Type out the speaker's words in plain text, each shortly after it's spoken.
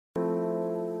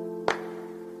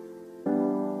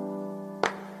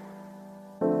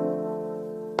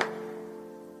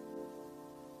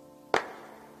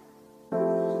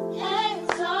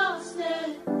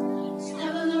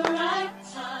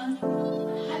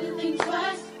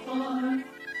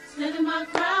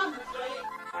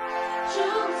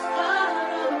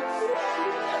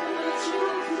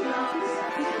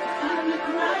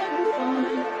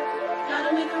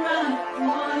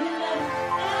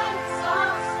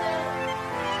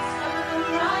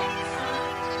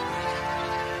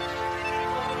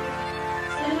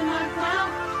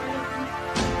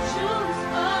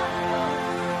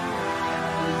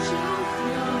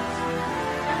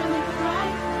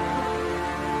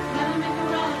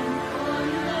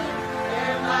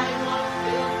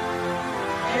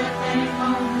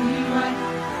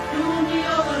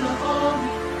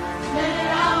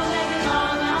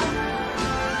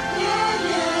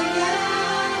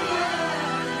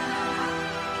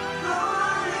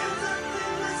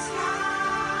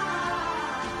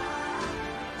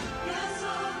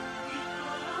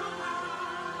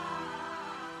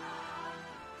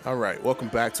All right, welcome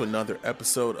back to another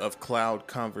episode of Cloud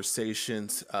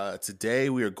Conversations. Today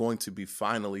we are going to be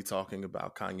finally talking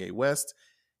about Kanye West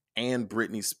and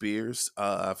Britney Spears.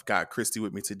 I've got Christy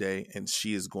with me today, and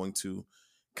she is going to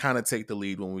kind of take the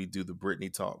lead when we do the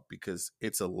Britney talk because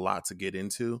it's a lot to get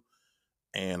into,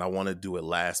 and I want to do it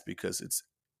last because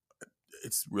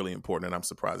it's really important, and I'm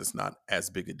surprised it's not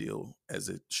as big a deal as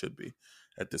it should be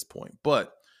at this point.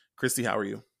 But Christy, how are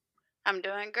you? I'm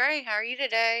doing great. How are you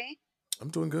today? I'm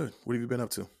doing good. What have you been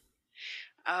up to?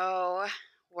 Oh,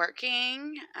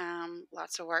 working.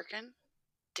 Lots of working.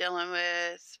 Dealing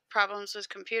with problems with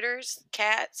computers,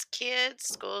 cats, kids.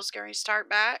 School's going to start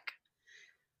back.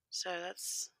 So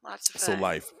that's lots of So fun.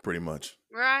 life, pretty much.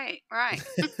 Right, right.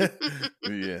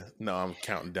 Yeah. No, I'm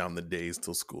counting down the days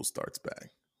till school starts back.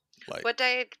 Like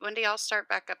When do y'all start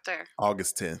back up there?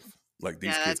 August 10th. Like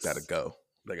these Yeah, kids gotta go.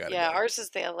 They gotta yeah, go. ours is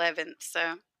the 11th.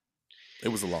 So It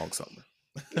was a long summer.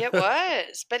 it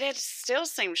was, but it still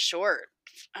seems short.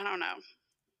 I don't know.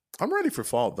 I'm ready for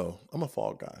fall though. I'm a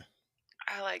fall guy.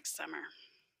 I like summer,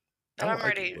 I but I'm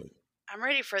like it, ready. but I'm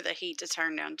ready for the heat to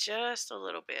turn down just a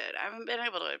little bit. I haven't been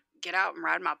able to get out and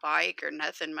ride my bike or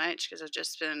nothing much because it's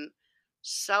just been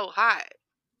so hot.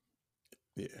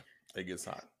 yeah, it gets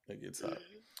hot. It gets hot.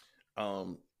 Hmm.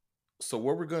 Um, so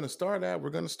where we're gonna start at, we're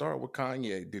gonna start with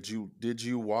Kanye. Did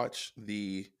you watch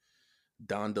the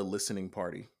Donda listening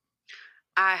party?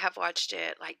 I have watched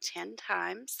it like 10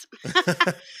 times.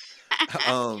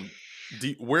 um,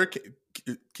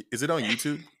 is it on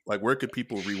YouTube? Like, where could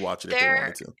people rewatch it if they there,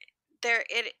 wanted to?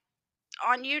 it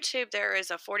on YouTube. There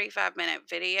is a 45-minute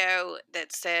video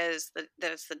that says that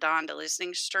it's the Donda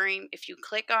listening stream. If you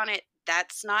click on it,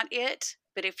 that's not it.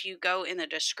 But if you go in the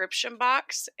description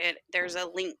box, there's a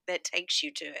link that takes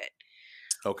you to it.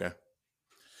 Okay.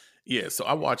 Yeah, so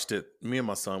I watched it. Me and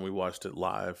my son, we watched it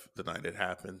live the night it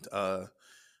happened.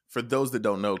 For those that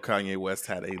don't know, Kanye West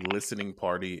had a listening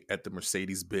party at the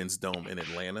Mercedes-Benz Dome in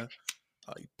Atlanta.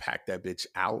 He packed that bitch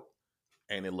out,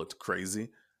 and it looked crazy.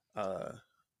 Uh,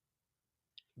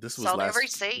 this was Sold every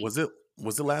last. seat. Was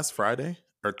it last Friday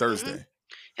or Hmm. Thursday?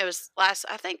 It was I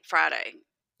think Friday.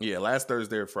 Yeah, last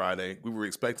Thursday or Friday. We were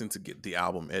expecting to get the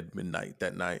album at midnight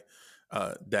that night.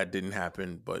 That didn't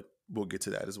happen, but we'll get to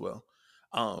that as well.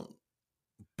 Um,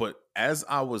 but as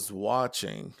I was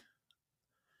watching,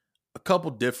 a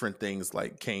couple different things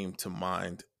like came to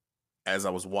mind as I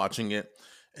was watching it,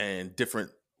 and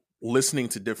different listening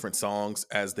to different songs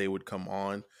as they would come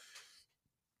on.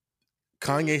 Hmm.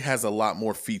 Kanye has a lot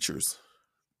more features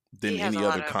He than has a any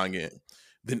lot other of.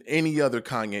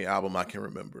 Kanye album I can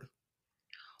remember.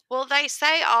 Well, they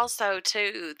say also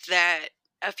too that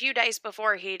a few days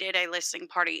before he did a listening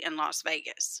party in Las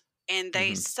Vegas. And they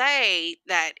Hmm. say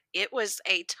that it was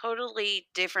a totally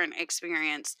different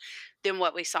experience than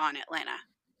what we saw in Atlanta.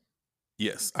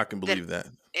 Yes, I can That believe that.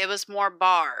 it was more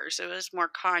bars, it was more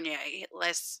Kanye,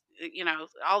 less,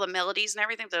 all the melodies and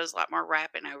everything. There was a lot more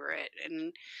rapping over it.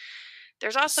 And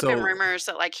there's also been So, rumors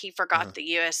that like he forgot uh,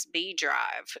 the USB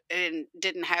drive and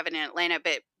didn't have it in Atlanta,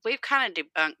 but we've kind of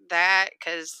debunked that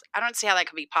because I don't see how that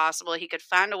could be possible. He could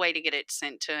find a way to get it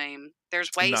sent to him.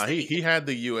 There's ways nah, that he he he could. had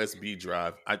the USB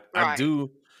drive. I Right.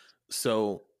 do.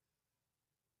 So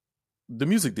the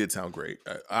music did sound great.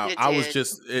 I, It I was did.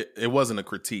 just it wasn't a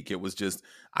critique. It was just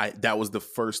I that was the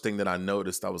first thing that I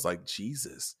noticed. I was like,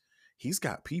 Jesus, he's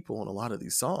got people in a lot of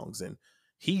these songs, and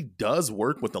he does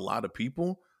work with a lot of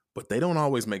people, but they don't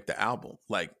always make the album.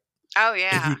 Like, Oh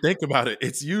if you yeah, think about it,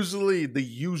 it's usually the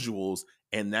usuals,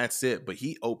 and that's it. But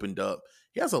he opened up.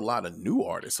 He has a lot of new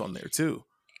artists on there too,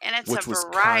 and it's a which was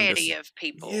kind of variety of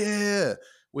people. yeah,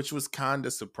 which was kind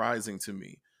of surprising to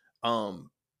me. Um,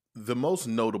 the most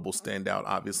notable standout,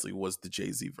 obviously, was the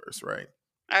Jay-Z verse, right?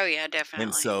 Oh yeah, And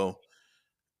definitely. so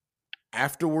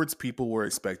afterwards, people were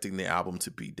expecting the album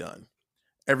to be done.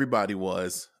 Everybody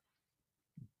was.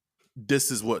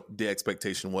 This is what the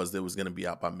expectation was that it was going to be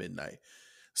out by midnight.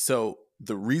 So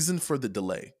the reason for the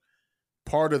delay,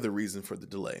 part of the reason for the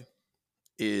delay,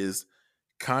 is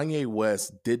Kanye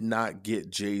West did not get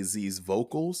Jay-Z's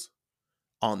vocals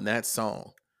on that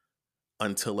song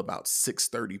until about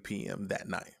 6:30 p.m. that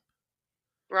night.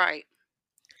 Right.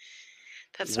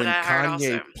 That's what When I heard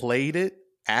Kanye also. played it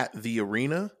at the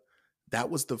arena, that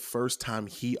was the first time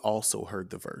he also heard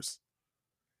the verse.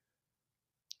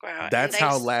 Wow. That's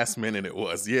how last minute it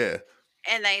was. Yeah.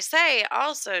 And they say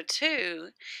also too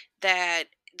that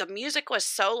the music was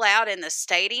so loud in the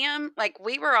stadium, like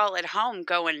we were all at home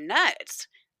going nuts.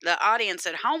 The audience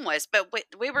at home was, but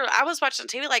we were. I was watching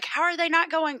TV, like, how are they not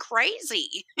going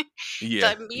crazy?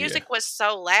 Yeah. The Yeah. music was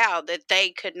so loud that they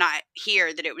could not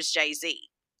hear that it was Jay Z.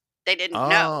 They didn't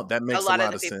know. Oh, that A makes a lot of lot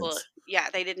the of people, sense. Yeah,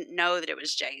 they didn't know that it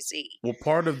was Jay-Z. Well,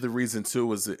 part of the reason too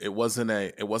was it wasn't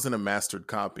a mastered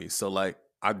copy. So like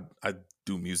I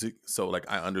do music, so like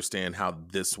I understand how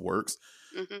this works.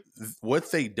 Mhm.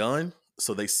 What they done,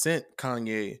 so they sent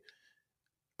Kanye.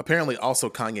 Apparently, also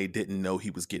Kanye didn't know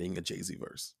he was getting a Jay-Z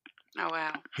verse. Oh,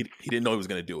 wow. He didn't know he was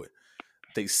going to do it.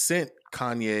 They sent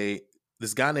Kanye.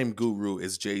 This guy named Guru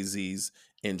is Jay-Z's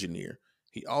engineer.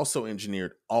 He also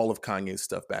engineered all of Kanye's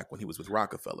stuff back when he was with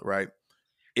Rockefeller, right?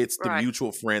 It's the Right.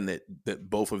 mutual friend that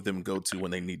both of them go to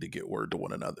when they need to get word to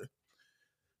one another.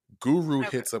 Guru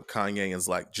Okay. hits up Kanye and is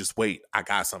like, just wait, I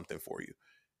got something for you.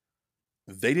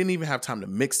 They didn't even have time to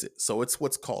mix it. So it's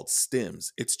what's called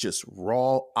stems. It's just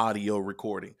raw audio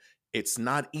recording. It's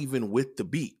not even with the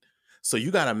beat. So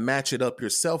you got to match it up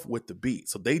yourself with the beat.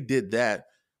 So they did that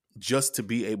just to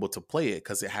be able to play it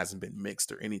because it hasn't been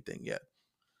mixed or anything yet.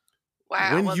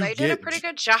 Wow. When Well, you they did a get, pretty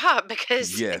good job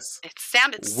because yes, it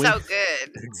sounded when so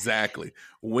good. exactly,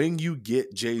 when you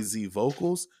get Jay-Z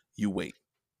vocals, you wait,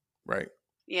 right?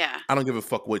 Yeah. I don't give a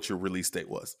fuck what your release date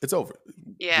was. It's over.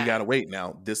 We Yeah. got to wait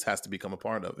now. This has to become a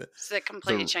part of it. So it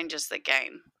completely The changes the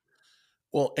game.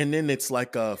 Well, and then it's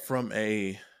like from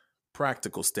a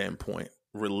practical standpoint,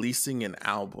 releasing an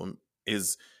album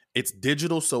it's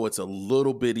digital, so it's a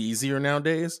little bit easier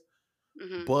nowadays,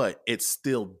 Hmm. but it's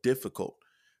still difficult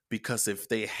because if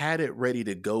they had it ready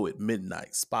to go at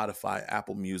midnight, Spotify,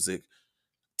 Apple Music,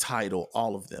 Tidal,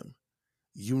 all of them,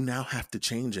 you now have to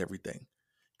change everything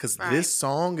because Right. this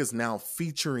song is now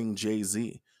featuring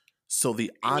Jay-Z. So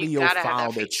the And you audio got to have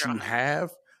file that that feature you on there.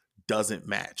 have doesn't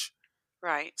match.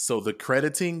 Right. So the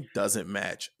crediting doesn't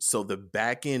match. So the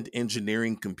back end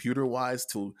engineering computer wise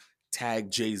to tag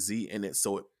Jay-Z in it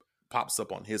so it pops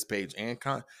up on his page and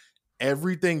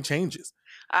everything changes.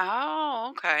 Oh,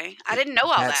 okay. I didn't know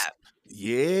all That's that.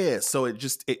 yeah. So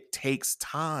it takes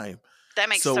time. That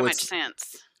makes so So much it's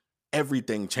sense.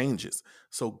 everything changes.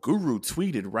 So Guru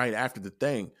tweeted right after the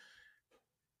thing,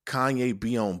 Kanye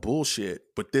be on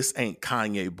bullshit, but this ain't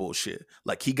Kanye bullshit.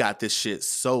 Like he got this shit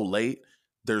so late,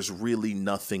 there's really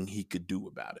nothing he could do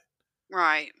about it.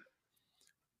 Right.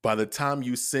 By the time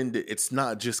you send it, it's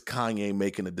not just Kanye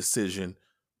making a decision.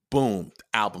 Boom, the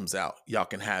album's out. Y'all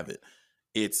can have it.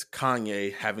 It's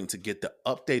Kanye having to get the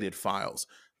updated files,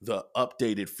 the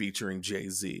updated featuring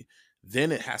Jay-Z.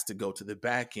 Then it has to go to the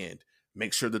back end,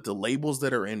 make sure that the labels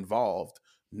that are involved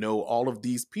know all of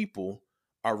these people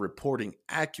are reporting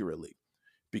accurately.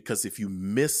 Because if you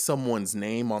miss someone's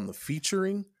name on the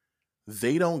featuring,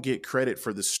 they don't get credit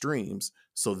for the streams,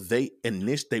 so they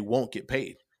won't get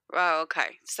paid. Oh,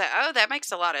 okay. So, that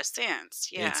makes a lot of sense.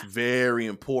 It's Yeah. very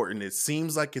important. It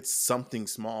seems like it's something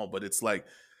small, but it's like,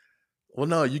 well,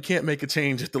 no, you can't make a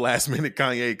change at the last minute,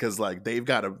 Kanye, because like they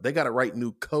gotta write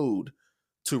new code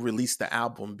to release the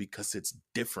album because it's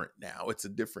different now. It's a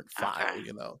different file, Okay.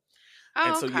 you know.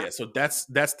 And Oh, so okay. yeah, so that's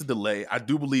the delay. I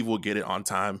do believe we'll get it on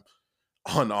time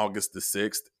on August the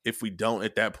 6th. If we don't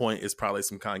at that point, it's probably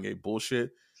some Kanye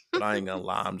bullshit. But I ain't gonna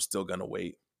lie, I'm still gonna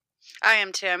wait. I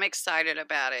am too. I'm excited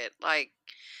about it. Like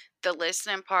the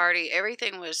listening party,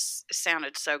 everything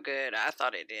sounded so good. I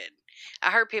thought it did.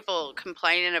 I heard people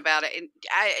complaining about it, and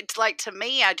it's like to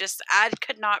me, I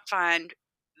could not find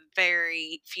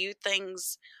very few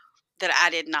things that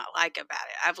I did not like about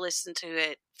it. I've listened to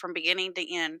it from beginning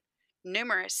to end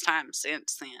numerous times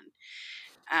since then.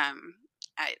 Um,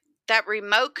 I, that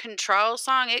remote control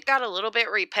song, it got a little bit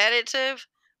repetitive,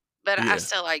 but I Yeah.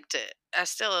 still liked it.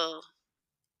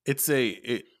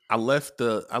 I left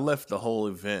the whole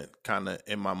event kind of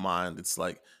in my mind. It's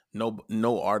like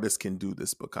no artist can do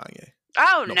this but Kanye.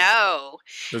 Oh Nobody. no!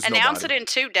 There's Announce it nobody. in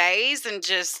 2 days and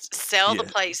just sell the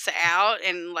Yeah. place out,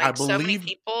 and I like so many believe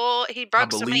people. He I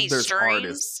broke so many believe there's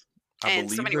artists. streams I and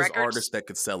so believe many there's artists records. that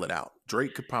could sell it out.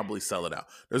 Drake could probably sell it out.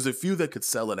 There's a few that could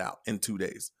sell it out in 2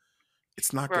 days.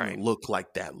 It's not going to Right. look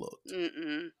like that looked.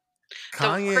 Mm-mm. The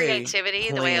Kanye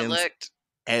creativity, the way it plans looked.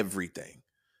 everything.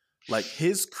 Like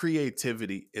his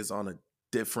creativity is on a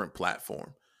different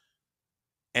platform.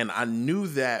 And I knew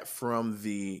that from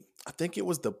I think it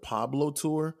was the Pablo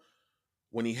tour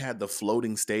when he had the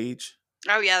floating stage.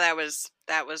 Oh yeah, that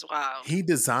was wild. He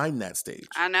designed that stage.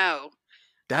 I know. I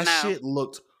That know. shit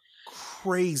looked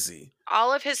crazy.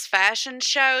 All of his fashion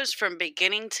shows from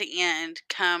beginning to end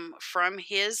come from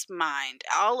his mind.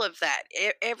 All of that,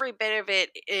 every bit of it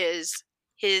is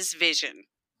his vision.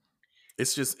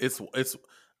 It's just it's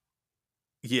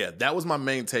yeah, that was my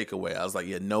main takeaway. I was like,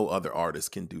 yeah, no other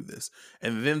artist can do this.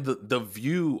 And then the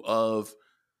view of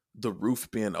the roof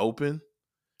being open,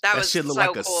 That that was shit looked so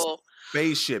like a cool.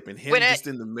 spaceship and him When it just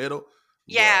in the middle.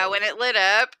 Yeah, Bro. when it lit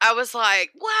up, I was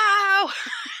like, "Wow."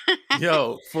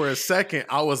 Yo, for a second,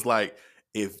 I was like,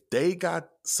 if they got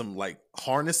some like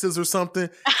harnesses or something,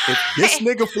 if this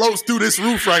nigga floats through this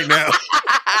roof right now,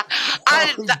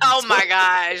 Oh my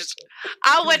gosh.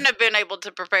 I wouldn't have been able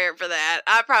to prepare for that.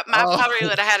 I probably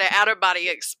would have had an outer body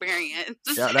experience.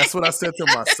 Yeah, that's what I said to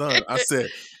my son. I said,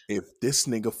 if this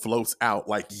nigga floats out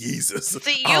like Jesus,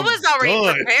 see, you was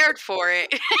already prepared for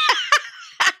it.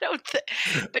 I don't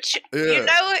but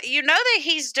you know that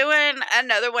he's doing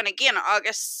another one again on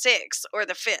August 6th or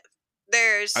the 5th.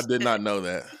 I did not know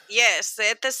that. Yes,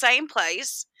 at the same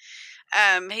place.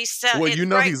 He's well, you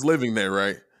know, he's living there,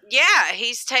 right? Yeah,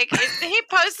 he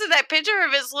posted that picture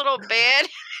of his little bed.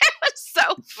 It was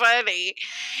so funny.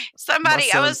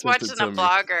 I was watching a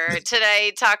vlogger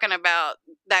today talking about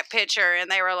that picture, and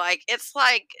they were like, it's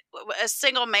like a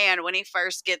single man when he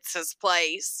first gets his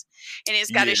place, and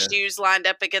he's got his shoes lined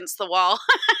up against the wall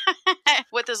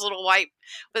with his little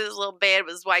bed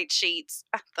with his white sheets.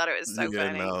 I thought it was so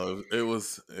funny. No,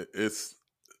 it's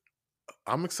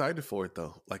I'm excited for it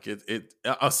though. Like it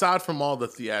aside from all the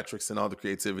theatrics and all the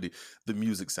creativity, the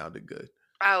music sounded good.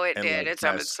 Oh, it did. It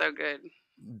sounded so good.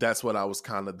 That's what I was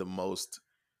kind of the most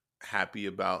happy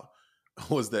about,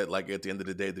 was that like at the end of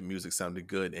the day, the music sounded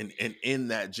good. And in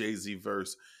that Jay-Z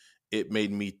verse, it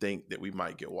made me think that we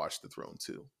might get Watch the Throne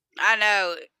too. I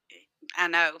know.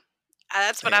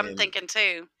 That's what I'm thinking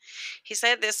too. He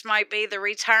said this might be the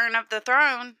return of the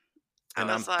throne. And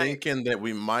I'm thinking that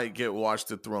we might get Watch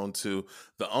the Throne too.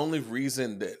 The only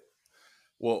reason that,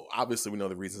 well, obviously we know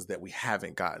the reasons that we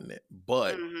haven't gotten it,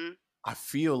 but I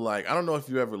feel like, I don't know if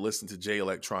you ever listened to Jay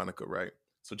Electronica, right?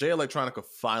 So Jay Electronica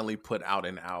finally put out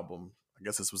an album. I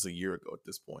guess this was a year ago at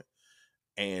this point.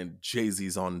 And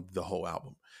Jay-Z's on the whole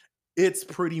album. It's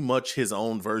pretty much his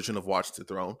own version of Watch the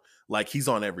Throne. Like, he's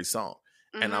on every song.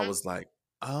 And I was like,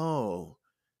 oh,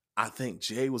 I think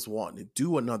Jay was wanting to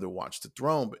do another Watch the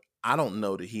Throne, but I don't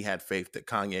know that he had faith that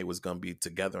Kanye was going to be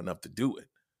together enough to do it.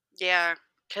 Yeah,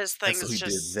 because things so he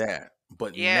did that.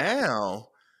 But now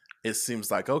it seems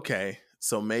like, okay,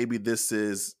 so maybe this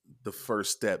is the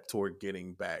first step toward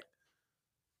getting back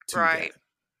to that.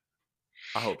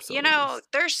 I hope so. You know,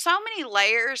 there's so many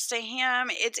layers to him.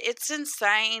 It's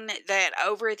insane that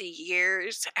over the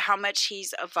years how much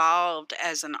he's evolved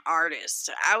as an artist.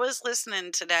 I was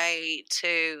listening today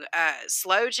to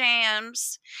Slow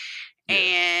Jams.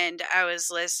 And I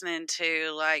was listening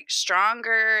to like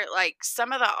Stronger, like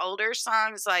some of the older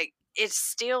songs, like it's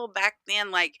still back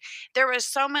then, like there was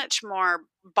so much more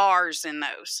bars in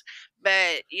those,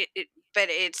 but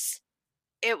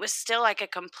it was still like a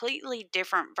completely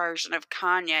different version of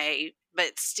Kanye,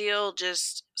 but still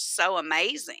just so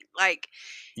amazing. Like,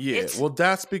 well,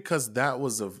 that's because that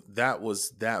was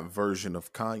that version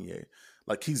of Kanye.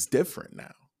 Like, he's different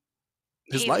now.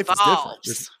 His life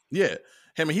is different.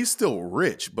 I mean, he's still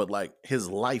rich, but like his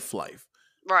life.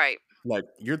 Right. Like,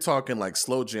 you're talking like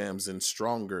Slow Jams and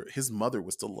Stronger. His mother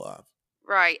was still alive.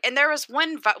 Right. And there was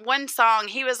one song,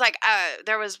 he was like,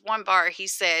 there was one bar, he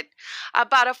said, I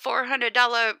bought a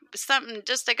 $400 something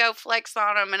just to go flex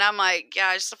on him. And I'm like,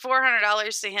 gosh,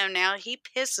 $400 to him now, he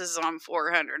pisses on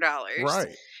 $400.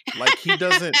 Right. Like, he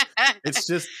doesn't, it's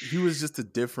just, he was just a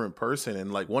different person.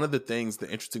 And like, one of the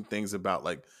interesting things about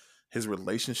like his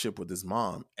relationship with his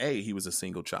mom, he was a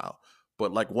single child.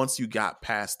 But like, once you got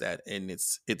past that, and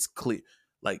it's clear,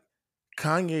 like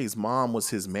Kanye's mom was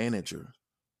his manager.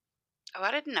 Oh,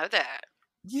 I didn't know that.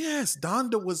 Yes,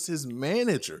 Donda was his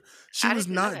manager. She was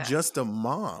not just a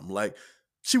mom. Like,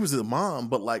 she was a mom,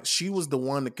 but like she was the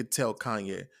one that could tell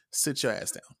Kanye, sit your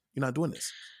ass down. You're not doing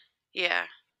this. Yeah.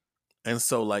 And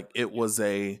so like it's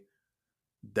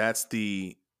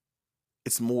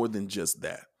more than just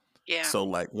that. Yeah. So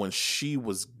like when she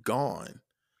was gone,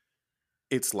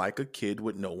 it's like a kid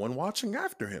with no one watching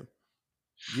after him.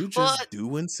 You just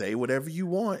do and say whatever you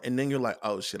want. And then you're like,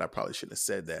 oh shit, I probably shouldn't have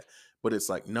said that. But it's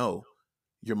like, no,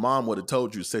 your mom would have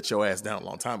told you to sit your ass down a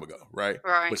long time ago, right?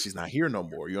 Right. But she's not here no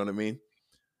more. You know what I mean?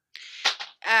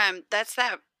 That's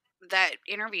that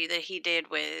interview that he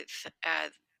did with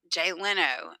Jay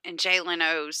Leno. And Jay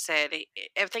Leno said,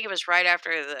 I think it was right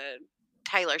after the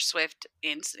Taylor Swift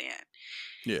incident.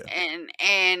 Yeah.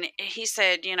 And he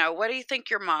said, you know, what do you think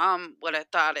your mom would have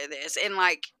thought of this? And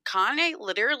like Kanye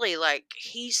literally, like,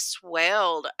 he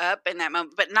swelled up in that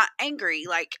moment, but not angry.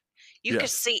 Like, you could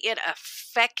see it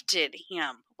affected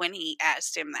him when he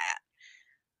asked him that.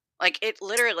 Like, it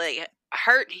literally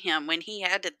hurt him when he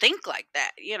had to think like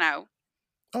that, you know?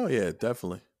 Oh, yeah,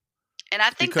 definitely. And I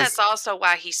think that's also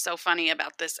why he's so funny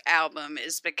about this album,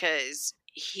 is because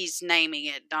he's naming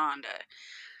it Donda.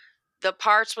 The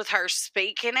parts with her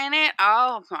speaking in it,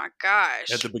 oh my gosh.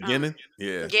 At the beginning?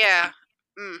 Yeah. Yeah.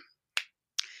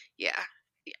 Yeah.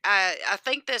 I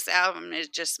think this album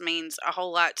just means a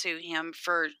whole lot to him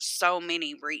for so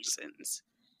many reasons.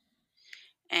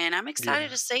 And I'm Yeah. excited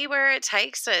to see where it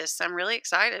takes us. I'm really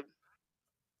excited.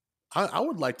 I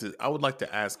would like to. I would like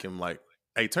to ask him, like,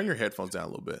 hey, turn your headphones down a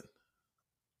little bit.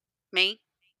 Me?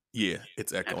 Yeah,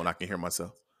 it's echoing. Okay. I can hear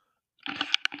myself.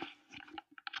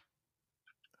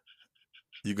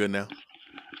 You good now?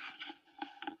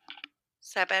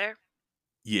 Is that better?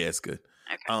 Yeah, it's good.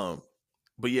 Okay. Um,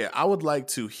 but yeah, I would like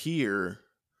to hear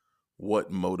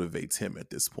what motivates him at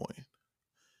this point.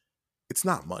 It's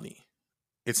not money.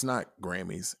 It's not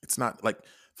Grammys. It's not like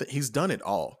he's done it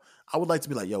all. I would like to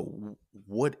be like, yo,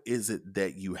 what is it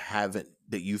that you haven't,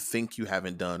 that you think you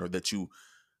haven't done, or that you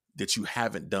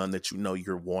haven't done that you know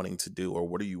you're wanting to do, or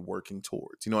what are you working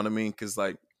towards? You know what I mean? Because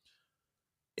like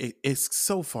it's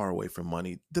so far away from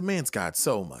money. The man's got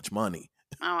so much money,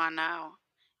 Oh, I know.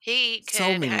 He so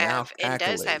could many have and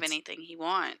does have accolades. anything he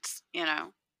wants, you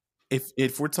know.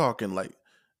 If we're talking like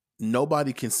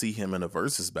nobody can see him in a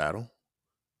versus battle.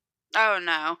 Oh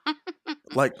no.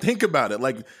 Like think about it.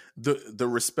 Like the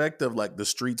respect of like the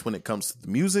streets when it comes to the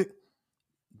music,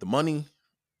 the money,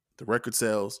 the record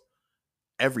sales,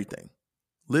 everything.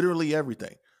 Literally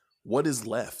everything. What is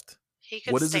left? He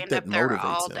could What is it stand that up there motivates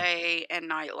all him? day and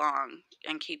night long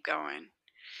and keep going.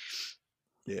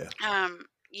 Yeah.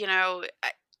 You know,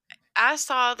 I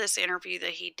saw this interview that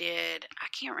he did. I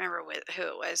can't remember who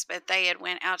it was, but they had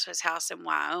went out to his house in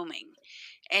Wyoming,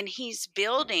 and he's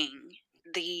building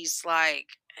these like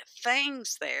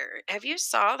things there. Have you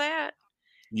saw that?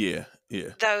 Yeah. Yeah.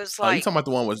 Those You like talking about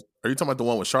the one with are you talking about the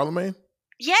one with Charlemagne?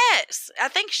 yes, I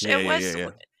think Yeah, it yeah, yeah, was, yeah.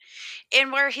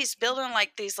 and where he's building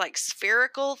like these like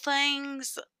spherical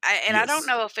things. And I don't Yes.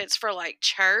 know if it's for like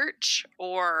church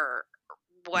or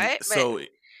what, but So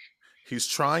he's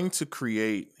trying to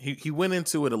create he went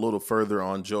into it a little further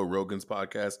on Joe Rogan's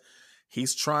podcast.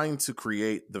 He's trying to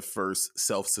create the first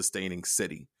self-sustaining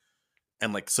city.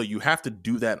 And like so you have to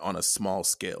do that on a small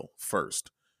scale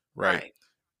first, right? right.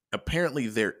 Apparently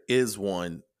there is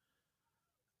one.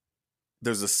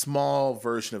 There's a small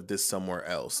version of this somewhere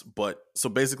else. But so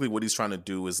basically what he's trying to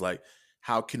do is like,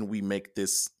 how can we make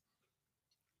this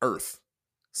earth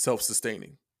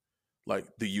self-sustaining? Like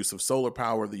the use of solar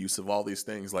power, the use of all these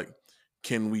things. Like,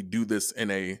 can we do this in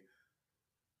a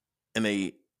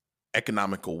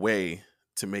economical way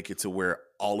to make it to where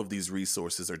all of these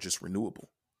resources are just renewable?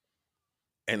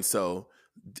 And so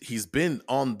he's been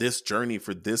on this journey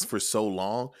for so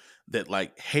long that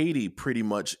like Haiti pretty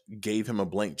much gave him a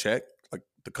blank check, like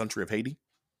the country of Haiti,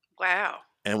 Wow.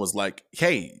 and was like,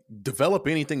 hey, develop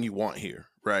anything you want here,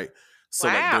 right? So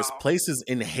like there's Wow. places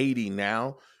in Haiti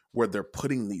now where they're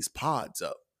putting these pods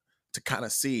up to kind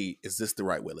of see, is this the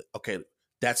right way? Like, okay,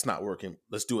 that's not working.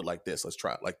 Let's do it like this. Let's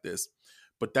try it like this.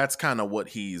 But that's kind of what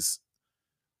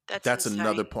That's that's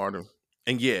another insane. part of,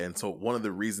 and yeah, and so one of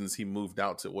the reasons he moved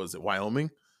out to, was it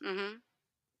Wyoming, Mhm.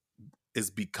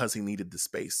 is because he needed the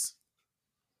space.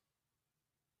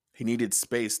 He needed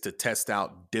space to test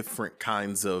out different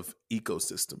kinds of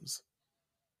ecosystems.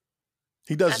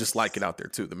 He does just like it That's out there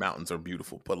too. The mountains are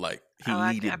beautiful, but like he oh,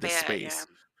 I needed the bet, yeah. space.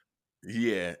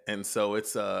 Yeah, and so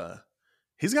it's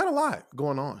he's got a lot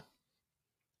going on.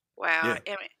 Wow,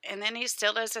 Yeah. and then he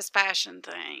still does his fashion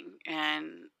thing,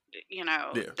 and,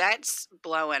 Yeah. that's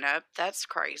blowing up, that's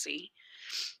crazy.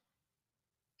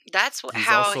 That's He's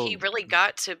how he also really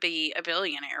got to be a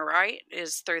billionaire, right?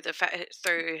 Is through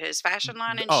through his fashion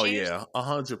line and oh shoes? yeah,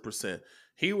 100%.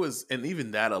 He was, and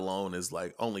even that alone is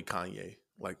like only Kanye.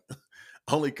 Like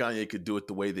only Kanye could do it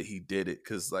the way that he did it.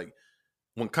 Cause like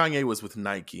when Kanye was with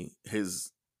Nike,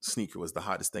 his sneaker was the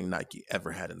hottest thing Nike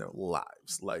ever had in their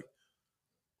lives. Like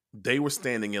they were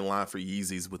standing in line for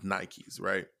Yeezys with Nikes,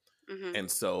 right? Mhm.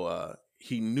 And so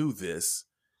he knew this.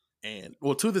 And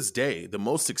well, to this day, the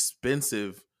most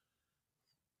expensive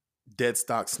dead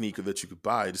stock sneaker that you could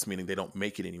buy, just meaning they don't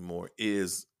make it anymore,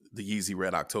 is the Yeezy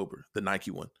Red October, the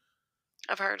Nike one.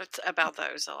 I've heard about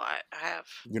those a lot. I have.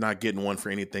 You're not getting one for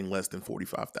anything less than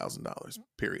 $45,000.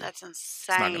 Period. That's It's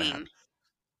not going to insane. happen.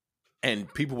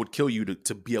 And people would kill you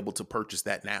to be able to purchase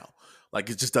that now. Like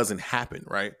it just doesn't happen,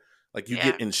 right? Like you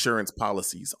Yeah. get insurance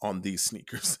policies on these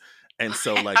sneakers, and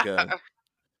so like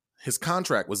his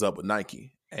contract was up with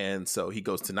Nike, and so he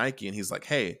goes to Nike and he's like,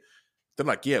 hey. They're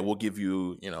like, yeah, we'll give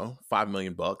you, $5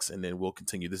 million and then we'll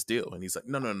continue this deal. And he's like,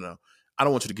 no, no, no, no. I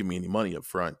don't want you to give me any money up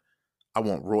front. I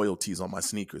want royalties on my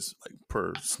sneakers, like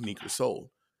per sneaker sold.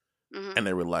 Mhm. And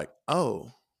they were like,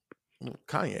 oh, well,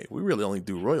 Kanye, we really only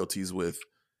do royalties with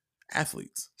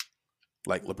athletes.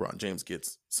 Like LeBron James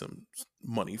gets some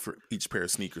money for each pair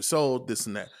of sneakers sold, this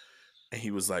and that. And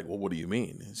he was like, well, what do you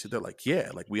mean? And they're like,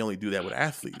 yeah, like we only do that with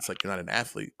athletes. Like you're not an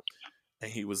athlete.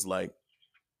 And he was like,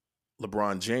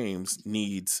 LeBron James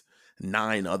needs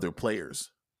 9 other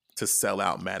players to sell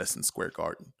out Madison Square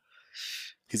Garden.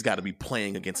 He's got to be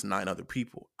playing against 9 other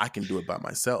people. I can do it by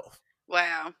myself.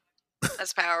 Wow.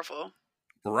 That's powerful.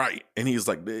 Right. And he's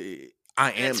like,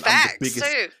 I'm It's the facts biggest.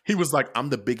 too. He was like, I'm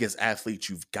the biggest athlete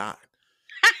you've got.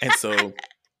 And so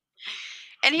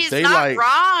and he's they not like,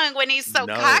 wrong when he's so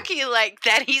no. cocky like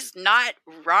that. He's not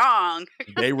wrong.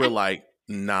 They were like,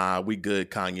 nah, we good,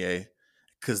 Kanye.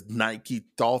 Because Nike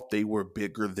thought they were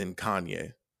bigger than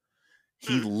Kanye.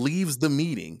 He leaves the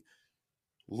meeting.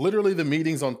 Literally, the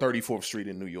meeting's on 34th Street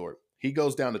in New York. He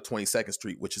goes down to 22nd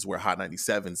Street, which is where Hot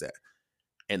 97's at.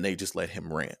 And they just let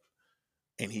him rant.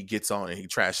 And he gets on and he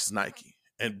trashes Nike.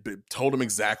 And told him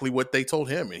exactly what they told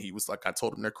him. And he was like, I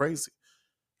told him they're crazy.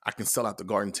 I can sell out the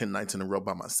Garden 10 nights in a row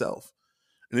by myself.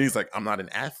 And he's like, I'm not an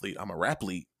athlete. I'm a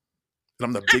rap-lete. And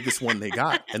I'm the biggest one they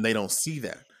got. And they don't see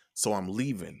that. So I'm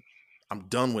leaving. I'm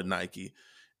done with Nike.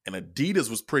 And Adidas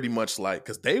was pretty much like,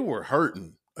 because they were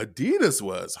hurting. Adidas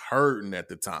was hurting at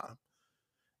the time.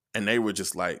 And they were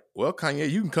just like, well, Kanye,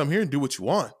 you can come here and do what you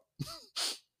want.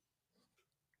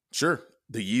 Sure.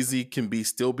 The Yeezy can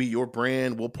still be your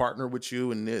brand. We'll partner with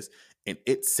you in this. And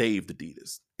it saved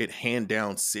Adidas. It hand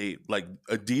down saved. Like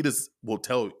Adidas will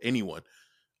tell anyone,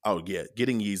 oh yeah,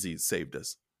 getting Yeezy saved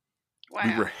us. Wow.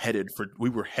 We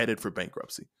were headed for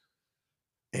bankruptcy.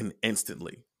 And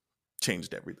instantly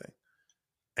changed everything.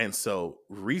 And so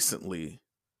recently,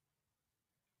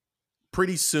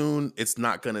 pretty soon, it's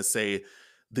not going to say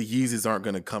the Yeezys aren't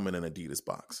going to come in an Adidas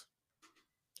box.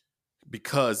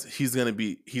 Because he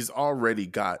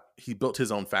built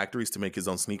his own factories to make his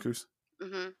own sneakers.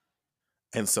 Mm-hmm.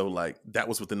 And so like that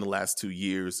was within the last 2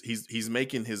 years. He's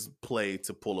making his play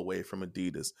to pull away from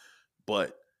Adidas.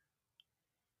 But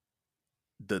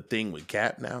the thing with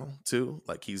Gap now too,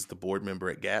 like he's the board member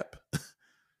at Gap.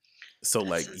 So that's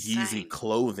like insane. Yeezy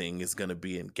clothing is going to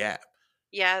be in Gap.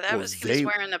 Yeah, he was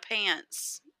wearing the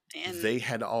pants. And they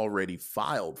had already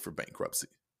filed for bankruptcy.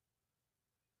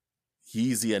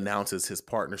 Yeezy announces his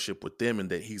partnership with them and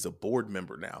that he's a board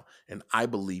member now. And I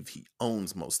believe he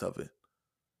owns most of it.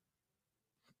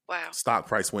 Wow. Stock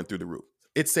price went through the roof.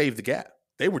 It saved the Gap.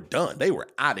 They were done. They were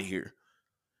out of here.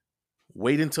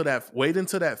 Wait until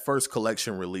that first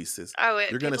collection releases. Oh,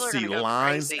 you're going to see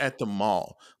lines at the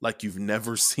mall like you've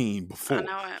never seen before. I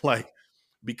know it. Like,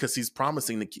 because he's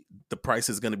promising the price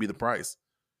is going to be the price.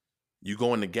 You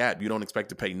go in the Gap, you don't expect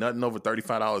to pay nothing over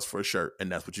 $35 for a shirt, and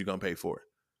that's what you're going to pay for it.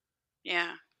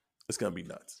 Yeah. It's going to be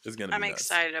nuts. It's going to be nuts. I'm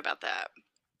excited about that.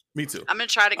 Me too. I'm going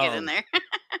to try to get in there.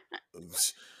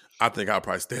 I think I'll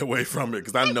probably stay away from it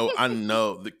because I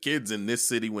know the kids in this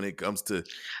city when it comes to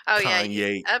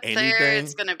Kanye. Up there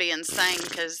it's going to be insane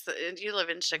because you live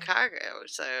in Chicago,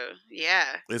 so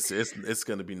yeah, it's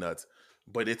going to be nuts.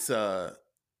 But it's I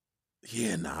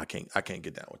can't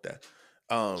get down with that.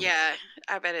 Yeah,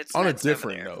 I bet it's on a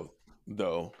different note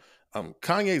though.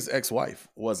 Kanye's ex-wife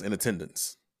was in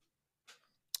attendance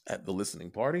at the listening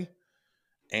party,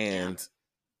 and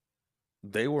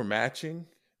they were matching.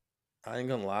 I ain't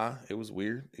gonna lie, it was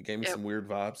weird. It gave me some weird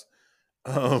vibes.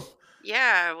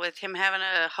 Yeah, with him having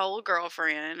a whole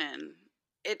girlfriend, and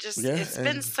it's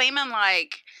been seeming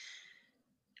like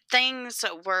things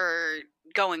were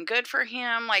going good for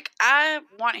him. Like, I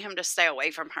want him to stay away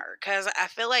from her because I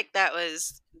feel like that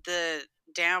was the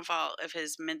downfall of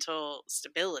his mental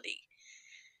stability.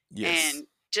 Yes. And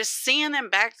just seeing them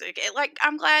back, like,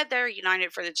 I'm glad they're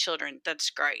united for the children. That's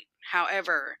great.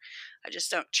 However, I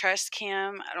just don't trust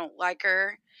Kim. I don't like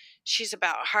her. She's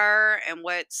about her and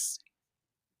what's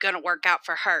going to work out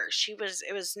for her.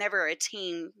 It was never a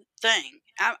team thing.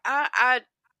 I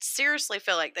seriously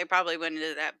feel like they probably went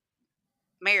into that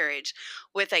marriage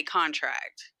with a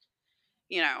contract,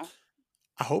 you know.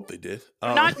 I hope they did.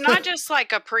 Not just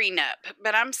like a prenup,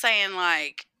 but I'm saying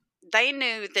like they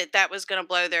knew that was going to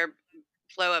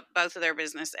blow up both of their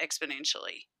business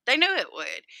exponentially. They knew it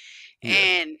would. Yeah.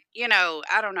 And, you know,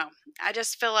 I don't know. I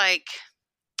just feel like,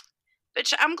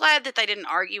 but I'm glad that they didn't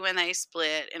argue when they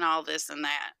split and all this and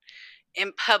that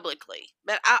and publicly.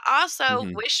 But I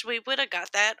also wish we would have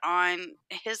got that on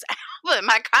his album.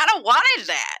 I kind of wanted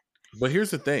that. But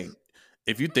here's the thing.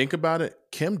 If you think about it,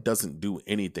 Kim doesn't do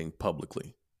anything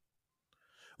publicly.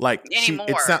 Like,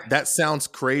 that sounds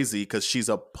crazy because she's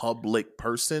a public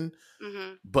person.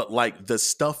 Mm-hmm. But like the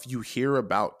stuff you hear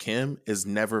about Kim is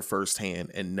never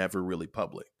firsthand and never really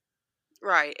public.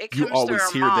 Right. It comes through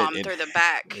her mom through the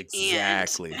back.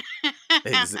 Exactly.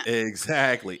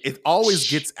 Exactly. It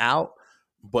always gets out,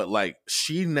 but like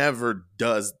she never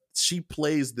does she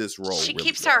plays this role She really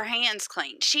keeps her well. hands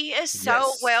clean. She is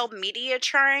so Yes. well media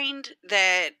trained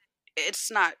that it's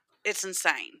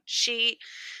insane.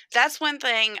 That's one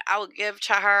thing I will give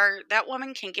to her. That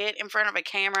woman can get in front of a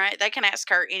camera. They can ask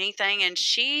her anything and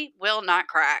she will not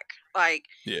crack. Like,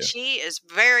 Yeah. she is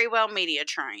very well media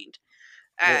trained.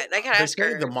 Well, They can they ask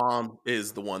say the her, mom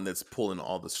is the one that's pulling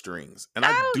all the strings. And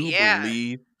I "Oh do yeah,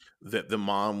 believe that the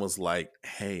mom was like,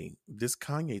 hey, this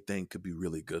Kanye thing could be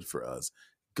really good for us.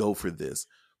 Go for this.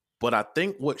 But I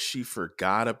think what she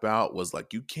forgot about was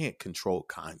like, you can't control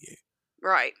Kanye.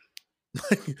 right,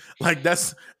 Like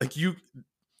that's like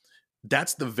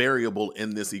that's the variable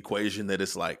in this equation that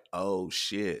it's like, oh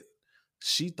shit.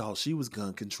 She thought she was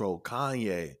gonna control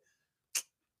Kanye.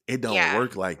 It don't yeah."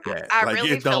 work like that. I Like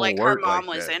really it feel don't like her work mom like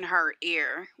was that. in her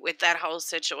ear with that whole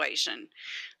situation.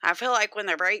 I feel like when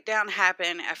the breakdown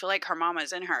happened, I feel like her mom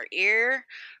was in her ear.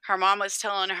 Her mom was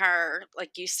telling her,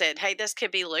 like you said, hey, this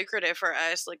could be lucrative for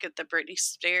us. Look at the Britney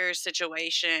Spears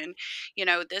situation. You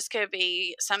know, this could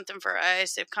be something for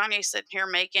us. If Kanye's sitting here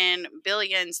making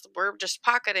billions, we're just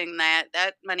pocketing that.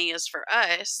 That money is for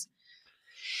us.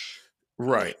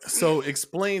 Right. So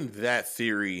explain that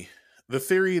theory. The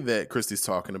theory that Christy's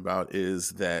talking about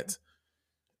is that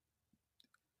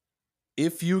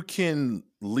if you can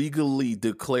legally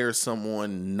declare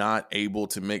someone not able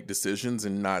to make decisions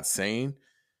and not sane,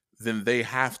 then they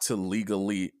have to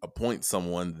legally appoint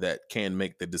someone that can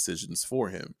make the decisions for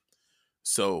him.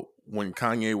 So when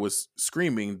Kanye was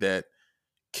screaming that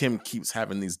Kim keeps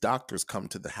having these doctors come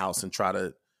to the house and try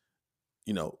to,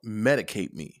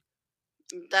 medicate me.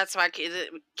 That's why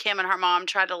Kim and her mom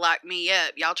tried to lock me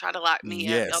up. Y'all try to lock me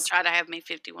up. Y'all Yes. try to have me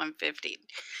 5150.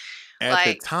 At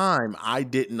the Like, time, I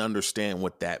didn't understand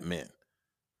what that meant.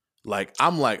 Like,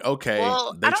 I'm like, okay,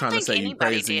 well, I they don't trying to think say you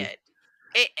anybody crazy. did.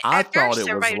 I At thought first, it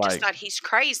was everybody just like, thought he's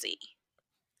crazy.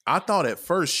 I thought at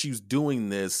first she was doing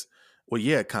this. Well,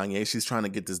 yeah, Kanye, she's trying to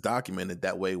get this documented.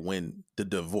 That way, when the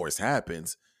divorce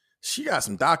happens, she got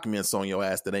some documents on your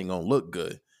ass that ain't gonna look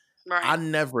good. I Right.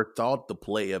 never thought the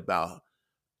play about,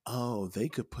 oh, they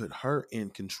could put her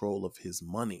in control of his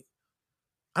money.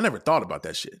 I never thought about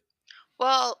that shit.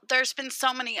 Well, there's been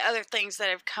so many other things that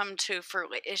have come to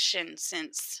fruition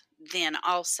since then,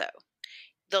 also.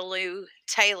 The Lou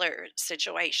Taylor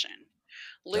situation.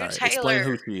 All Lou right, explain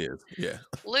who Taylor, she is. Yeah.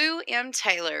 Lou M.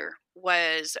 Taylor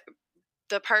was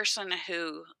the person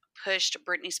who pushed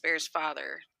Britney Spears'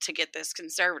 father to get this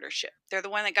conservatorship. They're the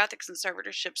one that got the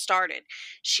conservatorship started.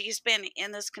 She's been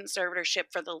in this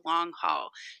conservatorship for the long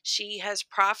haul. She has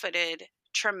profited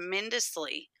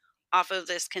tremendously off of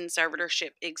this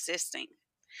conservatorship existing.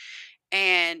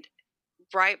 And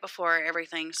right before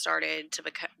everything started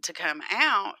to come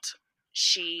out,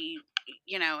 she,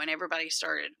 and everybody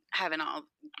started having all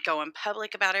going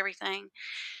public about everything,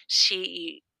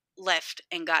 she left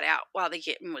and got out while the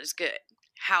getting was good.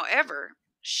 However,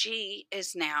 she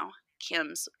is now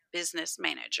Kim's business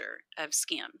manager of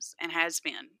Skims and has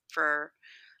been for,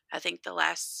 I think, the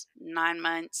last 9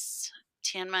 months,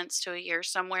 10 months to a year,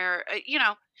 somewhere,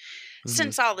 Mm-hmm.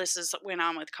 since all this is went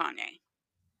on with Kanye.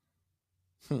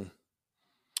 Hmm.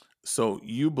 So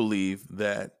you believe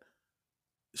that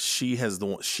she is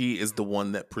the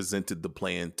one that presented the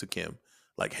plan to Kim.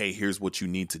 Like, hey, here's what you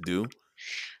need to do.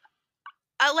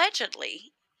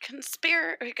 Allegedly,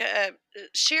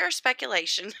 sheer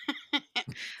speculation.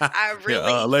 I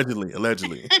Yeah, really, allegedly.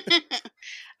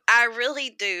 I really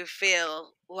do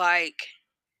feel like,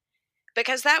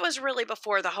 because that was really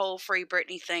before the whole Free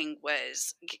Britney thing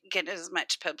was getting as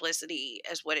much publicity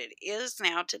as what it is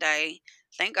now today.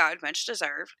 Thank God, much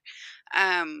deserved.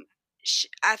 Um,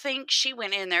 I think she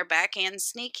went in there back end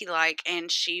sneaky like,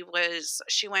 and she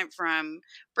went from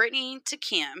Britney to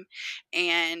Kim,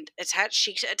 and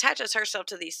she attaches herself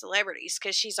to these celebrities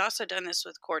because she's also done this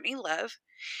with Courtney Love,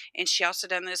 and she also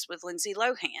done this with Lindsay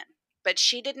Lohan. But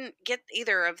she didn't get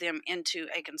either of them into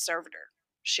a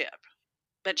conservatorship,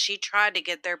 but she tried to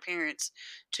get their parents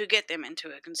to get them into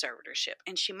a conservatorship.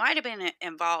 And she might have been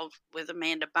involved with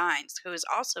Amanda Bynes, who is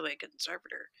also a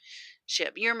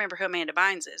conservatorship. You remember who Amanda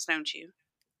Bynes is, don't you?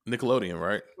 Nickelodeon,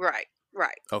 right? Right,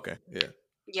 right. Okay, yeah.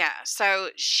 Yeah, so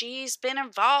she's been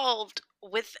involved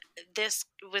with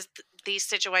these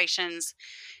situations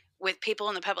with people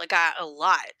in the public eye a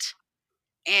lot.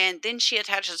 And then she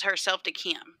attaches herself to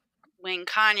Kim. When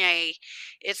Kanye,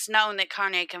 it's known that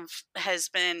Kanye has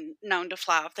been known to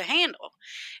fly off the handle.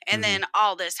 And Mm-hmm. then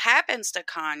all this happens to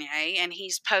Kanye, and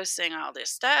he's posting all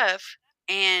this stuff.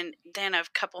 And then a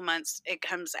couple months, it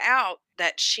comes out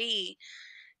that she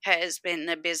has been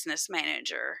the business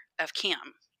manager of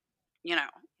Kim,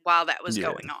 while that was Yeah.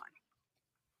 going on.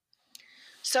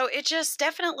 So it just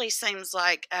definitely seems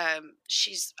like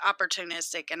she's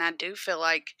opportunistic, and I do feel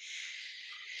like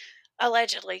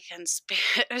allegedly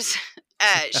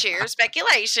sheer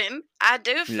speculation. I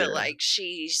do feel Yeah. like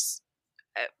she's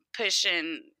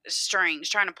pushing strings,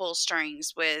 trying to pull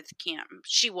strings with Kim.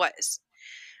 She was,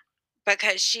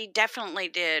 because she definitely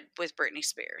did with Britney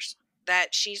Spears.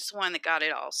 That she's the one that got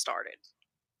it all started.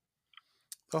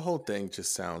 The whole thing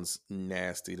just sounds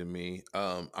nasty to me.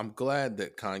 I'm glad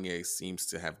that Kanye seems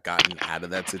to have gotten out of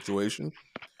that situation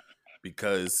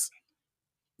because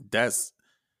that's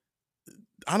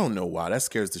I don't know why that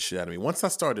scares the shit out of me. Once I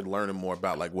started learning more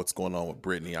about like what's going on with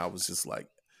Britney, I was just like,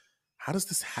 how does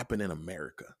this happen in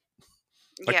America?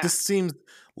 Like Yeah. this seems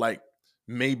like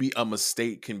maybe a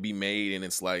mistake can be made, and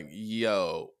it's like,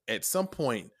 yo, at some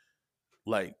point,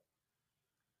 like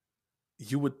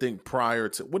you would think prior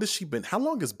to what has she been? How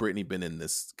long has Britney been in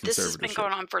this This has been conservatorship?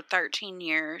 going on for 13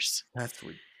 years. That's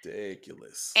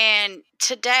ridiculous. And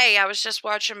today I was just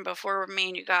watching before me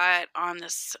and you got on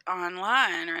this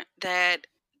online that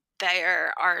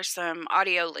there are some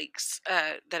audio leaks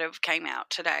that have came out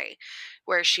today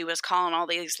where she was calling all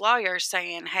these lawyers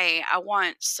saying, hey, I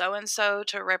want so and so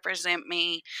to represent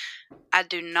me. I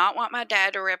do not want my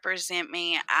dad to represent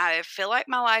me. I feel like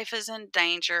my life is in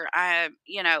danger. I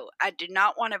do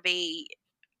not want to be.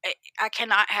 I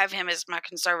cannot have him as my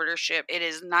conservatorship. It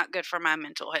is not good for my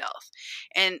mental health.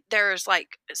 And there's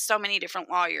like so many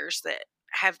different lawyers that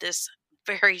have this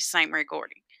very same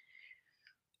recording.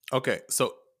 Okay,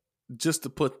 so just to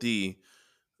put the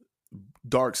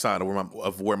dark side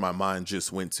of where my mind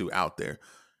just went to out there,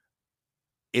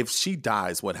 if she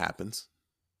dies, what happens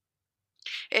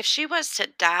If she was to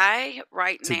die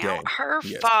right now, today? her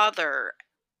Yes. father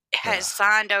has Ugh.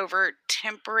 signed over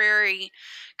temporary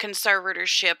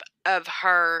conservatorship of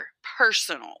her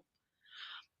personal,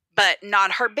 but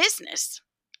not her business.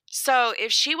 So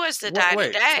if she was to Wait, die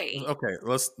wait. today, Okay,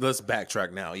 let's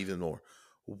backtrack now even more.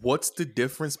 What's the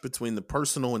difference between the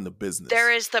personal and the there business?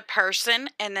 is the person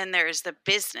and then there is the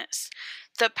business.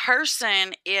 The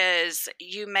person is,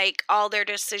 you make all their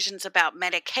decisions about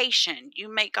medication. You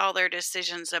make all their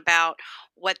decisions about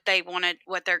what they want to,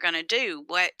 what they're going to do,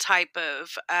 what type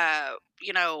of, how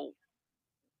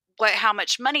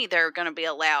much money they're going to be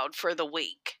allowed for the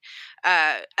week.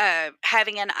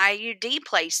 Having an IUD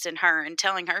placed in her and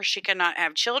telling her she cannot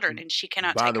have children and she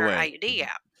cannot By take the her way, IUD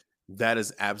out. that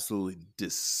is absolutely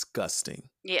disgusting.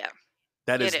 Yeah,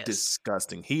 That it is is.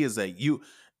 disgusting. He is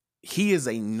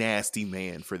a nasty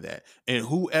man for that. And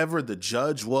whoever the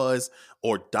judge was,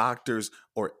 or doctors,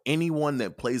 or anyone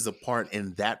that plays a part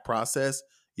in that process,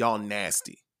 y'all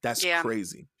nasty. That's Yeah.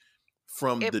 crazy.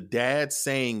 From It the dad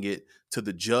saying it to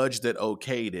the judge that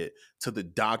okayed it to the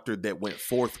doctor that went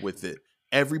forth with it,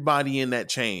 everybody in that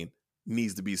chain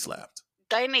needs to be slapped.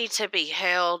 They need to be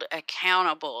held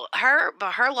accountable. Her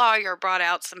lawyer brought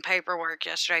out some paperwork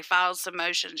yesterday, filed some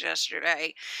motions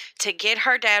yesterday to get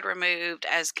her dad removed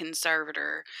as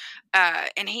conservator.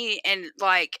 And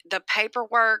like the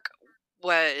paperwork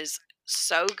was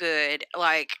so good.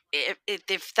 Like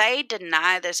if they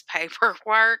deny this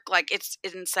paperwork, like it's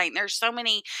insane. There's so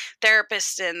many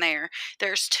therapists in there.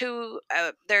 There's two.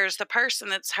 There's the person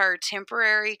that's her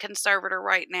temporary conservator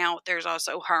right now. There's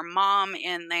also her mom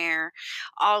in there,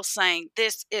 all saying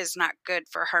this is not good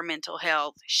for her mental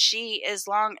health. She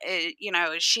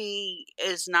she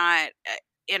is not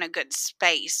in a good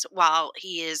space while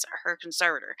he is her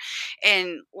conservator.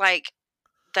 And like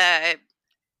the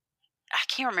I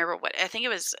can't remember what, I think it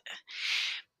was,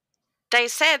 they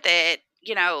said that,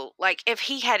 like if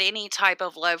he had any type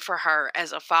of love for her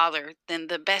as a father, then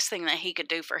the best thing that he could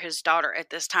do for his daughter at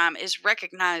this time is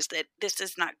recognize that this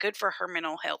is not good for her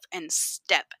mental health and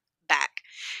step back.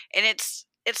 And it's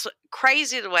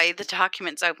crazy the way the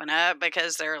documents open up,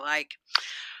 because they're like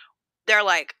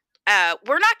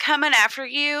we're not coming after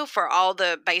you for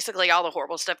basically all the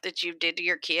horrible stuff that you did to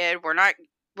your kid. We're not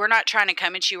trying to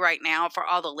come at you right now for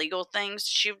all the legal things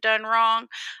that you've done wrong.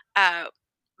 Uh,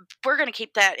 we're going to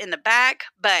keep that in the back,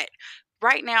 but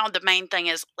right now the main thing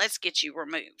is let's get you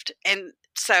removed. And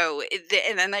so,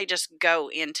 and then they just go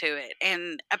into it.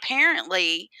 And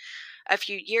apparently, a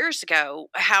few years ago,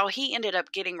 how he ended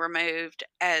up getting removed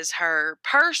as her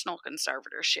personal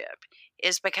conservatorship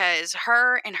is because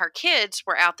her and her kids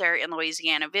were out there in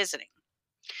Louisiana visiting.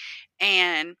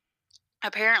 And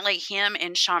apparently, him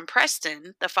and Sean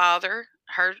Preston,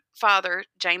 her father,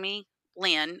 Jamie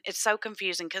Lynn, it's so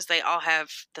confusing because they all have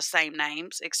the same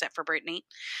names except for Brittany.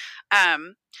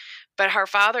 But her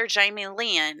father, Jamie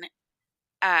Lynn,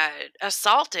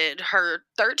 assaulted her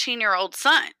 13-year-old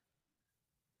son.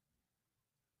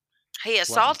 He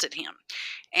Wow. assaulted him.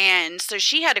 And so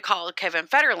she had to call Kevin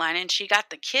Federline, and she got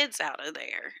the kids out of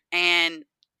there. And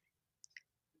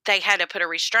they had to put a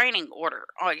restraining order.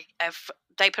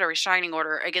 They put a restraining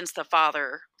order against the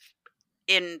father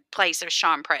in place of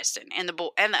Sean Preston and the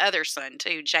other son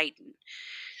too, Jaden.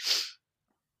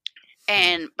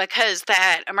 And because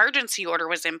that emergency order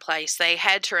was in place, they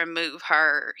had to remove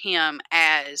him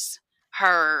as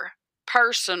her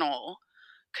personal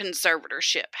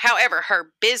conservatorship. However,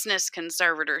 her business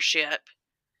conservatorship,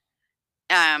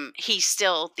 he's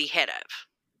still the head of.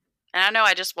 And I know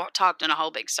I just talked in a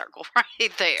whole big circle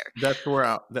right there. That's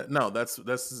where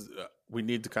we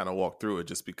need to kind of walk through it,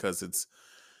 just because it's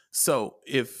so.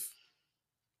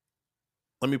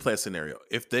 Let me play a scenario.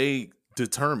 If the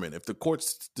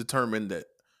courts determine that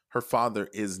her father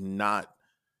is not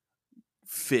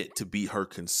fit to be her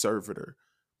conservator,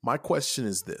 my question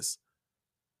is this: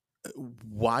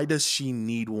 why does she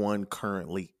need one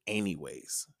currently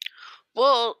anyways?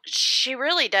 Well, she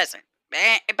really doesn't.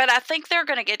 But I think they're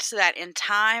going to get to that in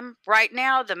time. Right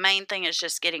now, the main thing is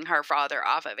just getting her father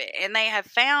off of it. And they have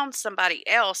found somebody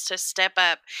else to step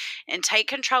up and take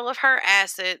control of her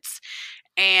assets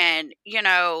and,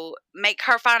 make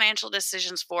her financial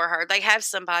decisions for her. They have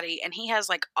somebody, and he has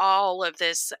like all of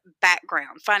this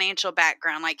financial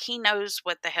background. Like, he knows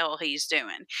what the hell he's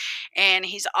doing. And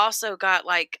he's also got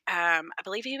I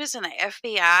believe he was in the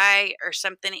FBI or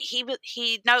something.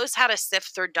 He knows how to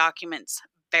sift through documents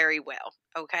very well.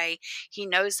 Okay. He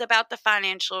knows about the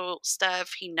financial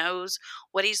stuff. He knows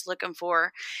what he's looking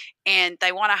for. And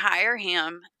they want to hire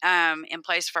him in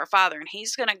place for her father. And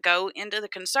he's going to go into the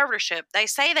conservatorship. They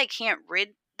say they can't rid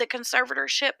the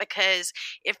conservatorship because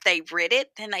if they rid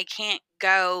it, then they can't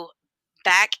go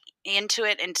back into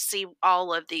it and see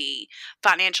all of the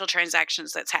financial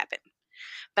transactions that's happened.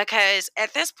 Because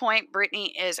at this point, Britney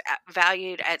is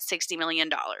valued at $60 million.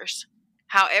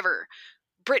 However,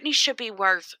 Britney should be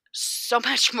worth so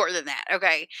much more than that,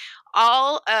 okay?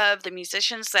 All of the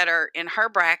musicians that are in her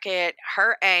bracket,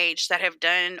 her age, that have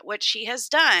done what she has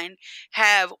done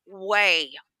have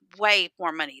way, way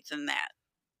more money than that.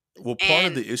 Well, part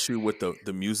of the issue with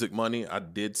the music money I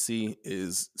did see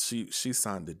is she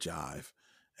signed to Jive,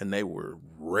 and they were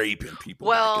raping people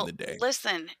back in the day.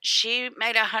 Listen, she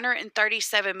made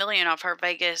 $137 million off her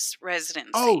Vegas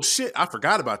residency. Oh shit, I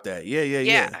forgot about that.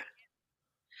 Yeah.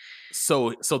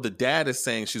 So the dad is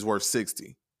saying she's worth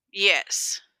 60.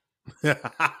 Yes.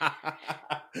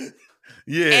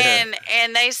 Yeah.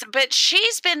 But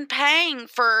she's been paying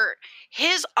for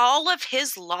all of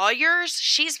his lawyers.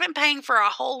 She's been paying for a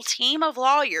whole team of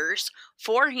lawyers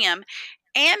for him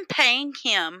and paying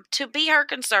him to be her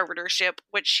conservatorship,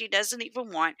 which she doesn't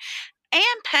even want,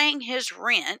 and paying his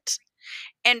rent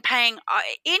and paying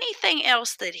anything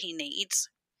else that he needs.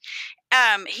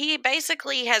 He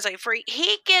basically has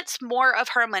he gets more of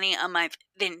her money a month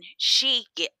than she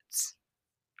gets.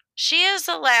 She is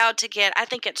allowed to get, I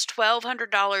think it's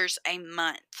 $1,200 a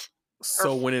month.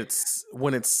 So when it's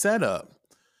set up,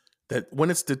 that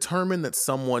when it's determined that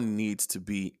someone needs to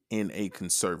be in a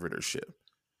conservatorship,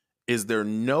 is there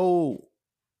no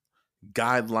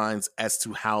guidelines as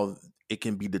to how it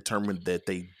can be determined that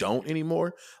they don't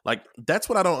anymore? Like, that's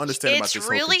what I don't understand about this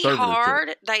whole conservatorship. It's really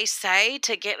hard, they say,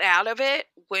 to get out of it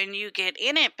when you get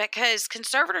in it, because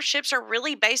conservatorships are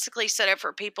really basically set up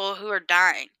for people who are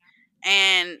dying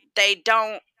and they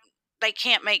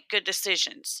can't make good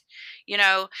decisions.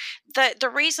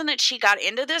 The reason that she got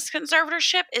into this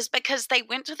conservatorship is because they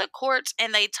went to the courts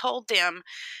and they told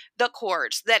the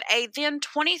courts that a then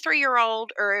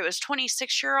 23-year-old, or it was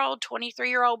 26-year-old,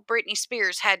 23-year-old Britney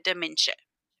Spears had dementia.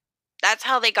 That's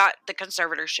how they got the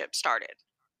conservatorship started.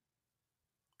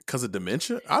 Because of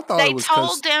dementia? I thought they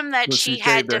told them that she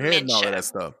had dementia and all of that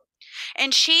stuff.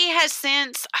 And she has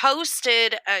since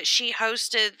hosted, she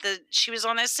was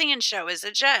on a singing show as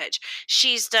a judge.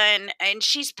 She's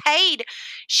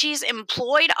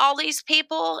employed all these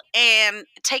people and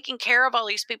taken care of all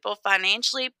these people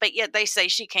financially, but yet they say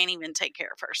she can't even take care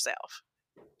of herself.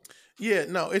 Yeah,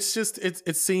 no, it's just,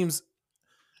 it seems,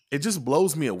 it just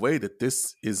blows me away that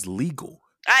this is legal.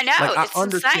 I know, it's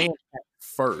insane.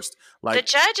 First, the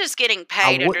judge is getting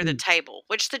paid under the table,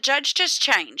 which the judge just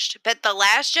changed. But the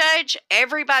last judge,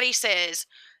 everybody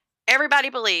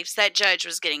believes that judge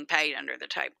was getting paid under the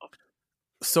table.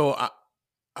 So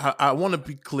I want to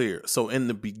be clear. So in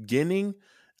the beginning,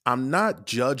 I'm not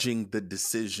judging the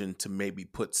decision to maybe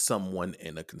put someone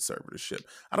in a conservatorship.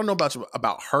 I don't know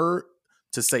about her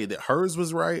to say that hers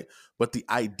was right, but the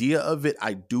idea of it,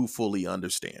 I do fully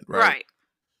understand. Right.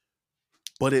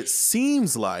 But it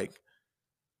seems like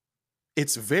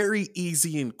it's very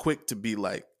easy and quick to be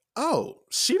like, oh,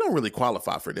 she don't really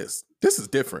qualify for this. This is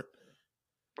different.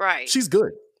 Right. She's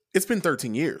good. It's been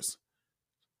 13 years.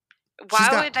 She's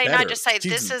Why would got they not better. just say,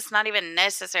 She's this is not even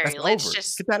That's necessary? Let's over.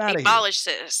 just Get that out of here. abolish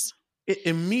this.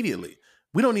 Immediately.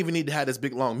 We don't even need to have this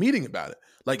big long meeting about it.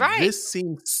 Like, Right. this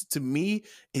seems to me,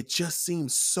 it just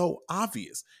seems so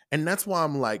obvious. And that's why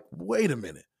I'm like, wait a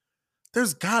minute.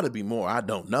 There's got to be more. I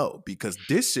don't know, because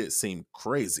this shit seemed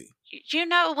crazy. You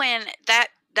know, when that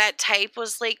tape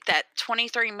was leaked, that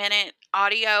 23-minute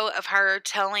audio of her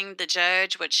telling the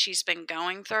judge what she's been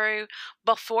going through,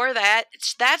 before that,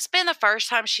 that's been the first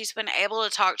time she's been able to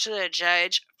talk to the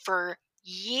judge for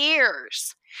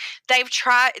years. They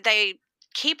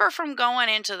keep her from going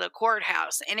into the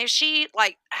courthouse, and if she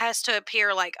like has to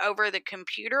appear like over the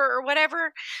computer or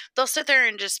whatever, they'll sit there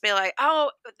and just be like,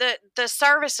 oh, the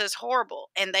service is horrible,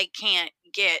 and they can't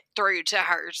get through to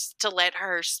her to let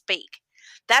her speak.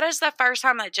 That is the first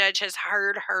time the judge has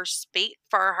heard her speak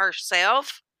for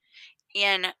herself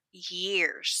in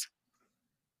years.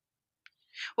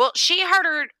 Well, she heard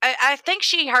her. I think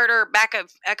she heard her back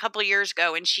a couple of years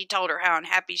ago, and she told her how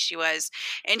unhappy she was,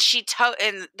 and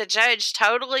and the judge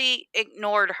totally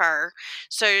ignored her.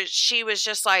 So she was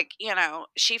just like,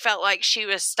 she felt like she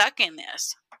was stuck in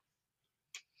this.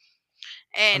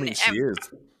 I And mean, she is.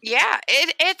 yeah,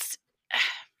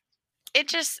 it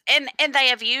just and they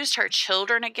have used her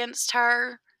children against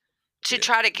her to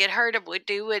try to get her to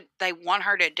do what they want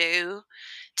her to do,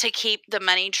 to keep the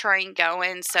money train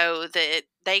going so that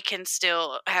they can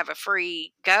still have a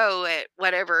free go at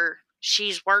whatever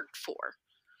she's worked for.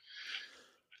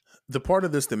 The part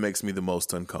of this that makes me the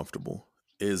most uncomfortable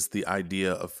is the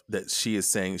idea of that she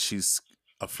is saying she's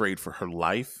afraid for her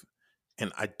life.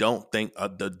 And I don't think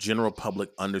the general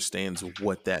public understands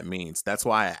what that means. That's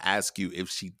why I ask you, if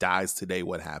she dies today,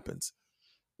 what happens?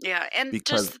 Yeah, and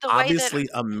Because just the obviously way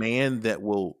that a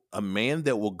man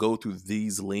that will go through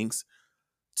these links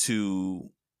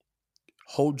to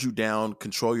hold you down,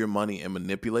 control your money, and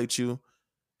manipulate you,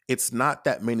 it's not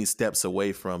that many steps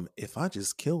away from, if I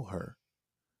just kill her,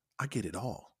 I get it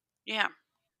all. yeah.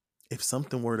 If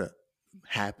something were to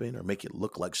happen or make it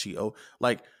look like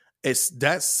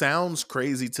that sounds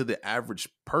crazy to the average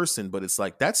person, but it's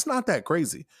like, that's not that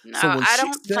crazy. No, So when I she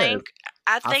don't says, think.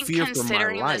 I I think fear for my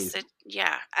considering life, this,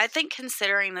 yeah, I think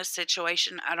considering this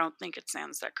situation, I don't think it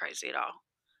sounds that crazy at all,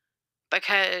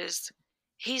 because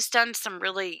he's done some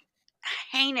really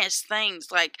heinous things.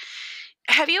 Like,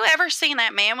 have you ever seen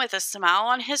that man with a smile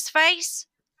on his face?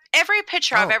 Every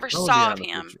picture I've ever oh yeah, saw on of the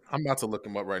him, picture. I'm about to look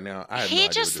him up right now. I have no he idea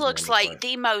what just this man looks looks like like.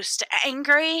 the most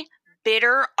angry,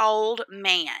 bitter old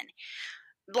man.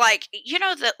 Like,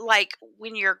 that, like,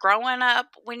 when you're growing up,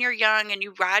 when you're young and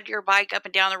you ride your bike up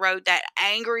and down the road, that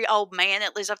angry old man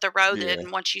that lives up the road Yeah. that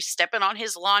wants you stepping on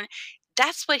his lawn,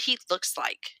 that's what he looks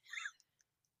like.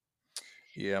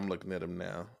 Yeah, I'm looking at him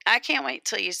now. I can't wait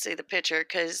till you see the picture,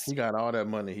 because He got all that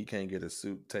money. He can't get a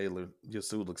suit tailored. Your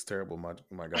suit looks terrible, my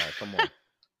guy. Come on.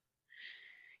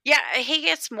 yeah, he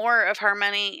gets more of her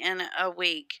money in a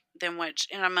week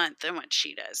in a month than what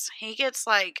she does. He gets,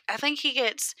 like, I think he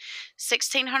gets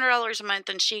 $1,600 a month,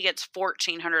 and she gets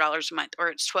 $1,400 a month, or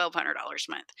it's $1,200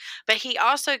 a month. But he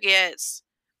also gets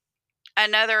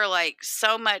another, like,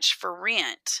 so much for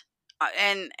rent,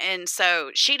 and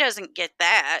so she doesn't get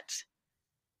that.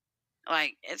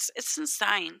 Like, it's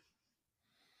insane.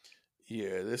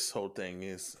 Yeah, this whole thing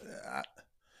is.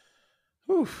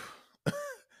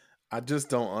 I just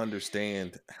don't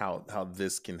understand how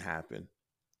this can happen.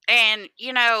 And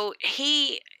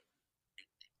he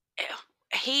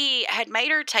had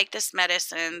made her take this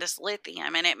medicine, this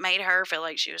lithium, and it made her feel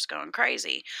like she was going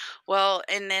crazy. Well,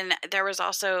 and then there was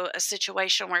also a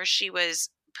situation where she was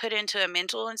put into a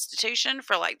mental institution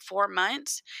for like 4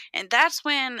 months. And that's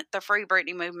when the Free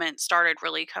Britney movement started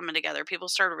really coming together. People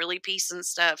started really piecing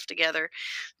stuff together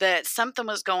that something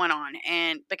was going on.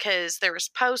 And because there was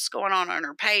posts going on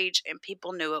her page, and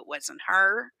people knew it wasn't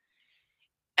her.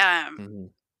 Mm-hmm.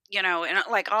 And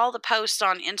like all the posts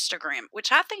on Instagram,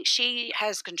 which I think she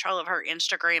has control of her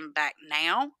Instagram back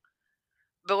now.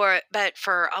 But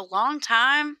for a long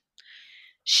time,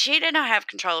 she did not have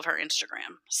control of her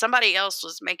Instagram. Somebody else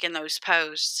was making those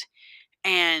posts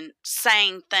and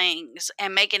saying things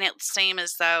and making it seem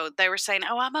as though they were saying,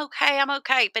 oh, I'm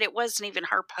okay. But it wasn't even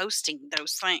her posting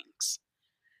those things.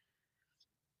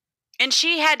 And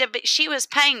she was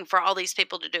paying for all these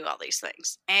people to do all these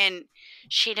things. And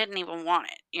she didn't even want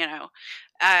it,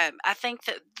 I think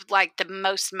that, like, the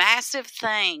most massive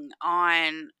thing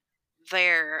on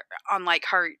like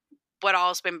her, what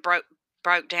all's been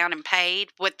broke down and paid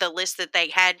with the list that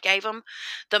they gave them,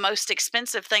 the most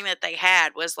expensive thing that they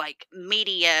had was like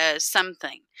media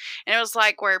something. And it was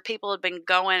like where people had been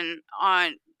going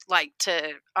on, like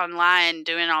to online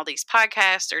doing all these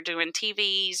podcasts or doing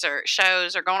TVs or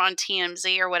shows or going on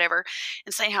TMZ or whatever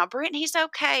and saying how Britney's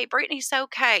okay, Britney's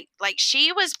okay. Like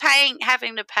she was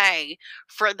having to pay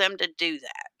for them to do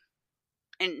that.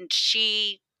 And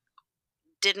she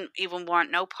didn't even want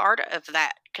no part of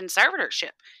that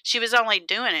conservatorship. She was only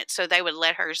doing it so they would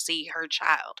let her see her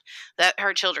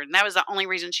her children. That was the only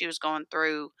reason she was going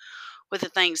through with the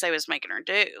things they was making her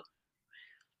do.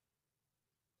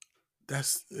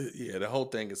 That's the whole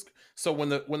thing is so when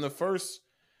the first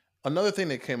another thing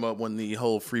that came up when the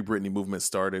whole Free Britney movement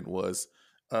started was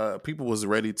people was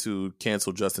ready to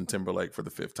cancel Justin Timberlake for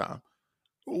the 5th time.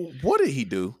 What did he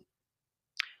do?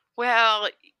 Well,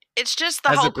 it's just the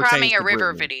whole Crimea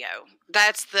River video.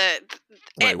 That's the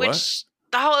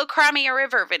whole Crimea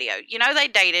River video. You know they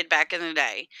dated back in the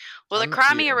day. Well, the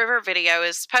Crimea River video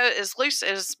is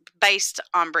based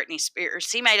on Britney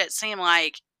Spears. He made it seem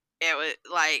like it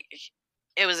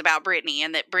was about Britney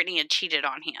and that Britney had cheated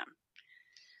on him.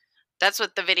 That's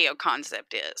what the video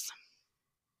concept is.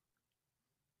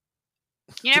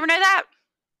 You never know that?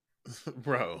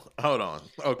 Bro, hold on.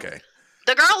 Okay.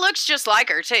 The girl looks just like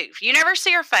her, too. You never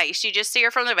see her face. You just see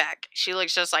her from the back. She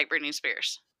looks just like Britney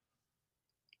Spears.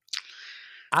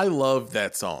 I love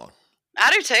that song.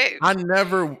 I do, too.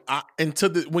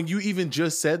 When you even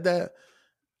just said that,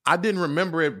 I didn't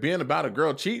remember it being about a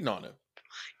girl cheating on him.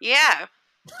 Yeah.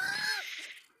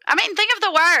 I mean, think of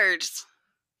the words.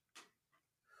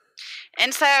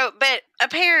 And so, but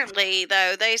apparently,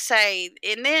 though, they say,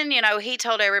 and then, he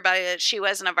told everybody that she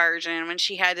wasn't a virgin when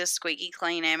she had this squeaky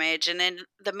clean image. And then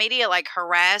the media,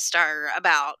 harassed her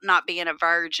about not being a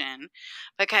virgin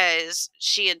because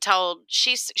she had told,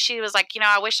 she was like,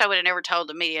 I wish I would have never told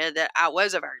the media that I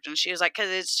was a virgin. She was like, because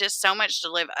it's just so much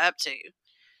to live up to.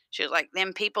 She was like,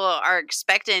 then people are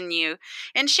expecting you.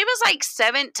 And she was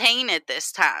 17 at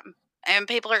this time. And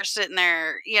people are sitting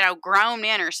there, grown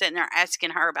men are sitting there asking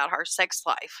her about her sex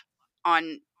life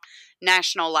on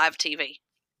national live TV.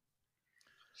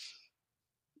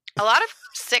 A lot of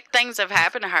sick things have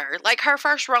happened to her. Like her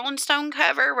first Rolling Stone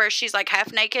cover where she's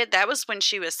half naked, that was when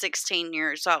she was 16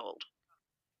 years old.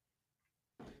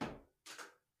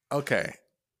 Okay.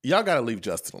 Y'all got to leave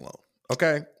Justin alone.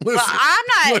 Okay? Listen. Well, I'm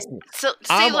not. Listen,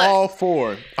 I'm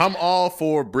all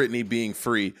for Britney being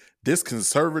free. This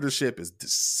conservatorship is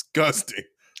disgusting.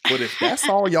 But if that's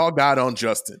all y'all got on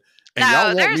Justin, and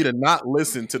y'all want me to not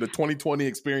listen to the 2020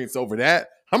 experience over that,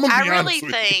 I'm going to be honest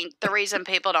with you. I really think the reason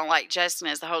people don't like Justin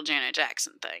is the whole Janet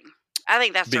Jackson thing. I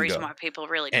think that's the reason why people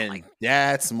really don't like him. And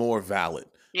that's more valid.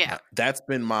 Yeah. That's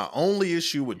been my only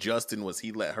issue with Justin was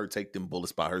he let her take them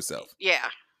bullets by herself. Yeah.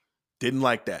 Didn't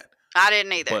like that. I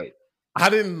didn't either. But I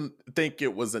didn't think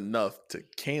it was enough to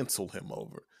cancel him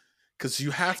over. Because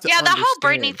you have to the whole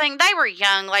Britney thing, they were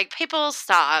young. People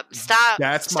stop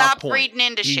reading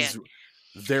into shit.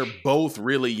 They're both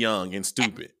really young and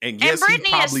stupid. And yes, Britney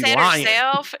has said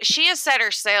herself, she has said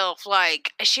herself,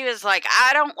 she was like, I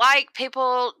don't like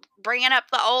people bringing up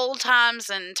the old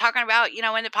times and talking about,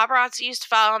 when the paparazzi used to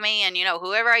follow me and,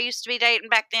 whoever I used to be dating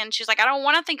back then. She's like, I don't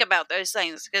want to think about those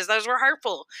things because those were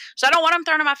hurtful. So I don't want them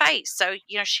thrown in my face. So,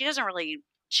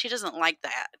 she doesn't like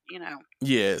that,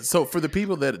 Yeah. So for the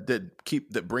people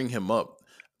that bring him up,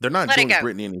 they're not doing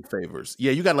Britney any favors.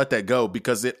 Yeah, you got to let that go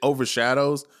because it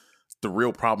overshadows the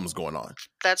real problems going on.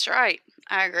 That's right.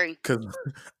 I agree. Because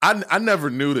I never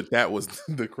knew that was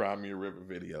the Crimea River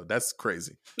video. That's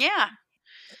crazy. Yeah.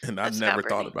 And I've never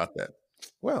thought about that.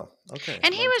 Well, okay.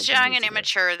 And he was young and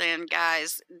immature then,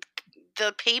 guys.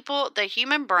 The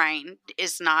human brain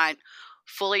is not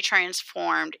fully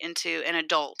transformed into an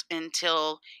adult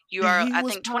until you are, I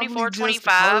think, 24,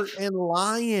 25. And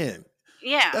lying.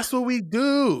 Yeah. That's what we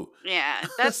do. Yeah.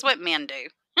 That's what men do.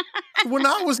 When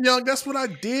I was young, that's what I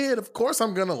did. Of course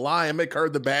I'm going to lie and make her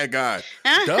the bad guy.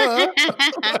 Duh.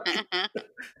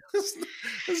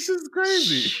 It's just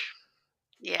crazy.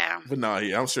 Yeah. But no,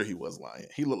 I'm sure he was lying.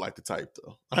 He looked like the type,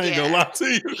 though. I ain't gonna lie to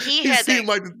you. He seemed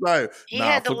like the type. He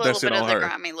had the little bit of the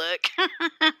grimy look.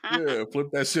 Yeah, flip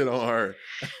that shit on her.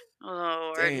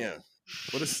 Oh, damn.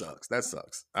 But it sucks. That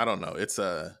sucks. I don't know. It's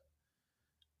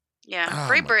yeah,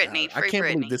 free Britney. I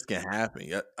can't believe this can happen.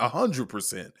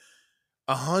 100%.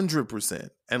 100%.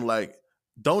 And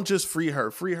don't just free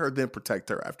her, then protect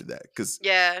her after that. Because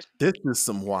this is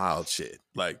some wild shit.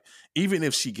 Even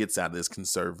if she gets out of this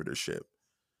conservatorship,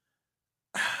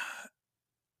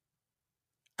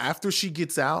 after she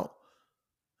gets out,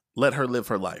 let her live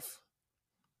her life.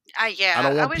 I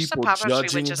don't want people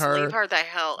judging would just leave her the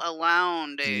hell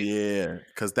alone, dude. Yeah,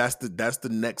 because that's the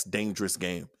next dangerous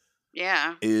game.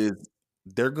 Yeah, is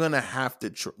they're gonna have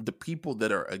to the people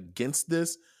that are against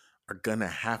this are gonna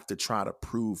have to try to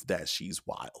prove that she's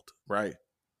wild, right?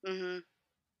 Mm-hmm.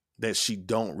 That she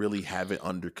don't really have it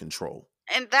under control.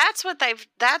 And that's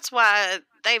why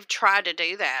they've tried to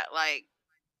do that. Like,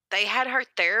 they had her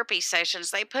therapy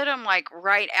sessions. They put them like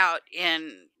right out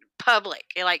in public,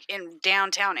 like in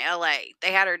downtown LA.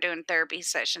 They had her doing therapy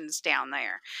sessions down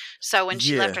there. So when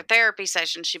she left Yeah. her therapy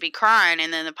session, she'd be crying,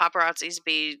 and then the paparazzis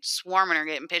be swarming her,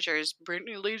 getting pictures.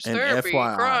 Brittany leaves And therapy,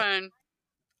 FYI, crying.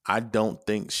 I don't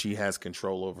think she has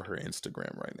control over her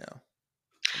Instagram right now.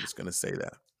 I'm just gonna say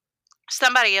that.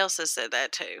 Somebody else has said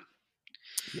that too.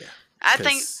 Yeah. I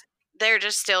think they're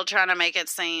just still trying to make it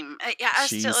seem. Yeah,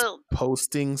 she's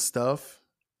posting stuff.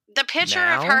 The picture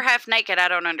of her half naked, I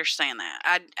don't understand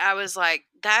that. I was like,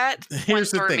 that one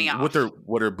threw me off.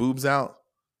 With her boobs out,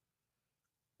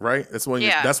 right? That's what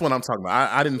I'm talking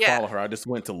about. I didn't follow her. I just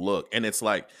went to look, and it's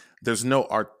like there's no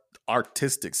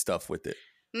artistic stuff with it.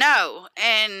 No,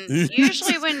 and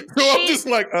usually when I'm just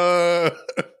like,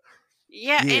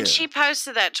 yeah, and she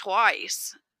posted that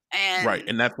twice. And right,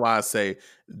 and that's why I say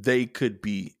they could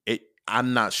be it.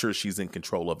 I'm not sure she's in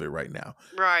control of it right now.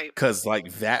 Right. Because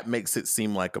like that makes it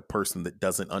seem like a person that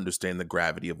doesn't understand the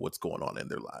gravity of what's going on in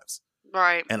their lives.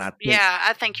 Right. And I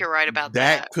think you're right about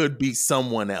that. That could be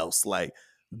someone else. Like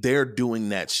they're doing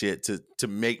that shit to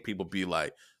make people be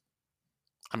like,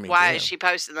 I mean, why is she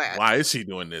posting that? Why is she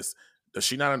doing this? Does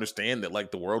she not understand that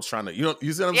like the world's trying to, you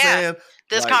see what I'm saying?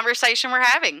 This conversation we're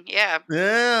having. Yeah.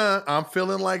 Yeah. I'm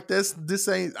feeling like this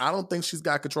ain't, I don't think she's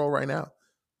got control right now.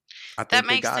 I think that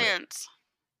makes sense.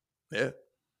 Yeah.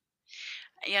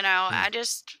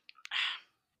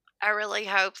 I really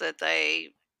hope that they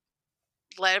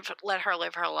let her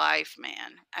live her life,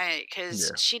 man.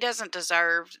 Because she doesn't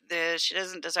deserve this. She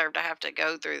doesn't deserve to have to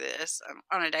go through this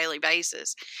on a daily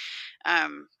basis.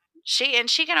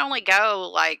 She can only go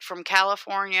like from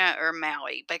California or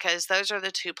Maui, because those are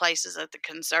the two places that the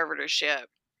conservatorship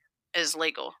is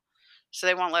legal. So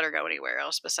they won't let her go anywhere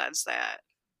else besides that.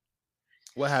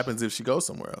 What happens if she goes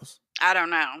somewhere else? I don't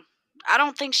know. I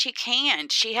don't think she can.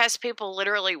 She has people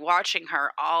literally watching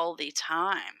her all the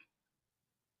time.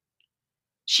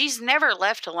 She's never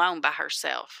left alone by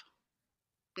herself.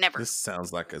 Never. This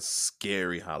sounds like a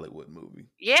scary Hollywood movie.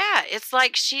 Yeah, it's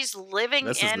like she's living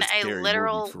in a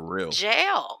literal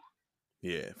jail.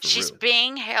 Yeah, she's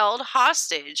being held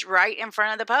hostage right in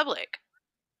front of the public.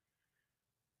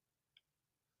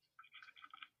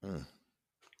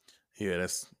 Yeah,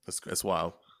 that's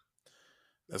wild.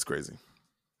 That's crazy.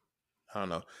 I don't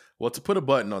know. Well, to put a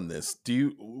button on this,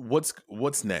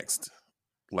 what's next?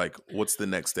 Like, what's the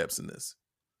next steps in this?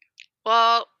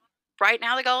 Well, right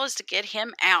now the goal is to get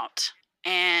him out,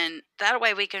 and that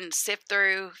way we can sift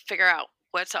through, figure out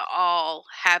what's all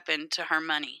happened to her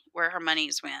money, where her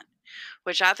money's went,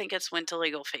 which I think it's went to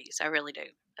legal fees. I really do.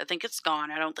 I think it's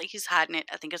gone. I don't think he's hiding it.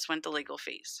 I think it's went to legal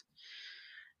fees.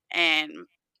 And,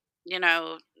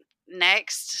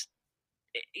 next,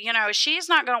 she's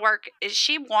not going to work.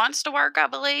 She wants to work, I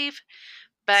believe,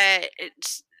 but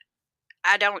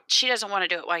she doesn't want to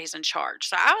do it while he's in charge.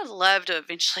 So I would love to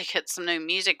eventually get some new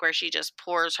music where she just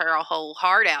pours her whole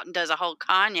heart out and does a whole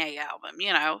Kanye album,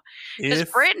 Because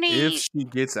Brittany, if she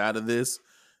gets out of this,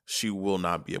 she will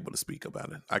not be able to speak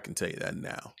about it. I can tell you that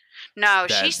now. No,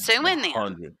 she's suing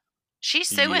them. She's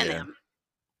suing them.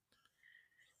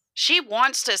 She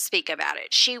wants to speak about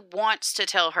it. She wants to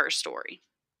tell her story.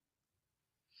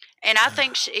 And I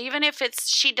think even if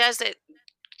she does it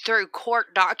through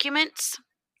court documents,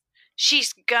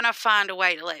 she's going to find a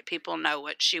way to let people know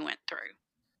what she went through.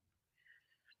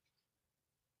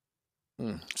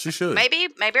 She should. Maybe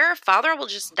her father will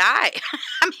just die.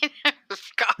 I mean,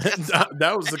 God.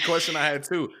 That was the question I had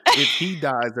too. If he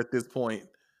dies at this point,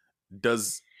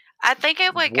 I think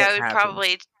it would go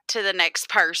probably to the next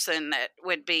person that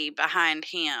would be behind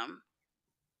him.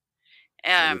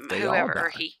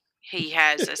 Whoever he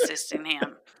has assisting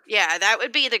him. Yeah, that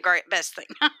would be the best thing.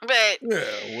 But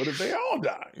yeah, what if they all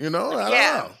die? I don't know.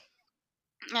 Yeah.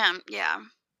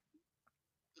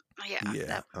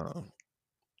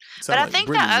 But I think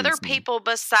Brittany the other people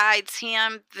besides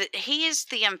him, he is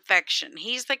the infection.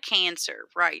 He's the cancer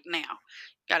right now.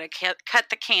 Got to cut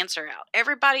the cancer out.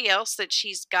 Everybody else that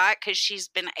she's got, because she's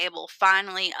been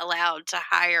finally allowed to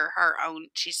hire her own.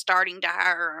 She's starting to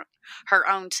hire her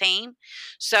own team.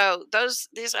 So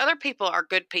these other people are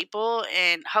good people,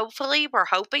 and hopefully we're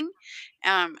hoping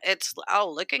it's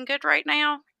all looking good right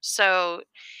now. So,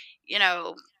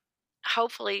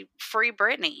 hopefully free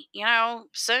Brittany,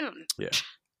 soon. Yeah.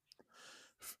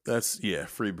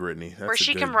 Free Brittany. Where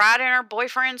she can ride in her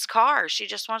boyfriend's car. She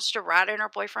just wants to ride in her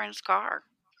boyfriend's car.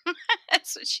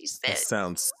 That's what she said. It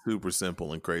sounds super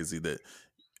simple and crazy that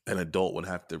an adult would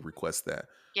have to request that.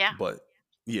 Yeah. But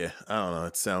yeah, I don't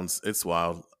know. It's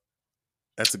wild.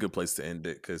 That's a good place to end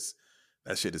it because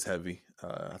that shit is heavy.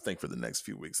 I think for the next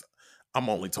few weeks, I'm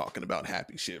only talking about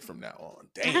happy shit from now on.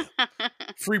 Damn.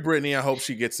 Free Britney. I hope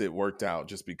she gets it worked out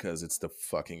just because it's the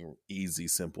fucking easy,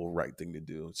 simple, right thing to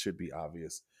do. It should be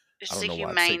obvious. It's I don't the know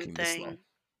why it's humane taking this long. thing.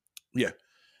 Yeah.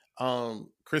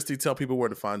 Christy, tell people where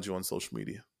to find you on social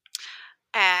media.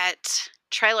 At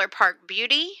Trailer Park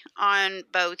Beauty on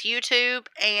both YouTube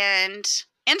and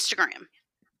Instagram.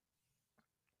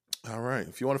 All right.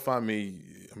 If you want to find me,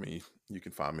 I mean, you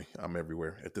can find me. I'm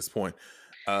everywhere at this point.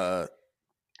 I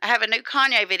have a new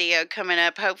Kanye video coming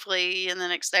up, hopefully in the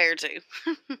next day or two.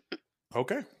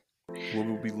 Okay.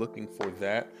 We'll be looking for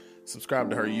that. Subscribe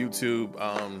to her YouTube.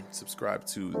 Subscribe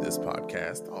to this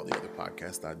podcast, all the other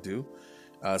podcasts I do.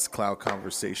 It's Cloud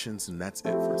Conversations, and that's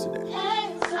it for today.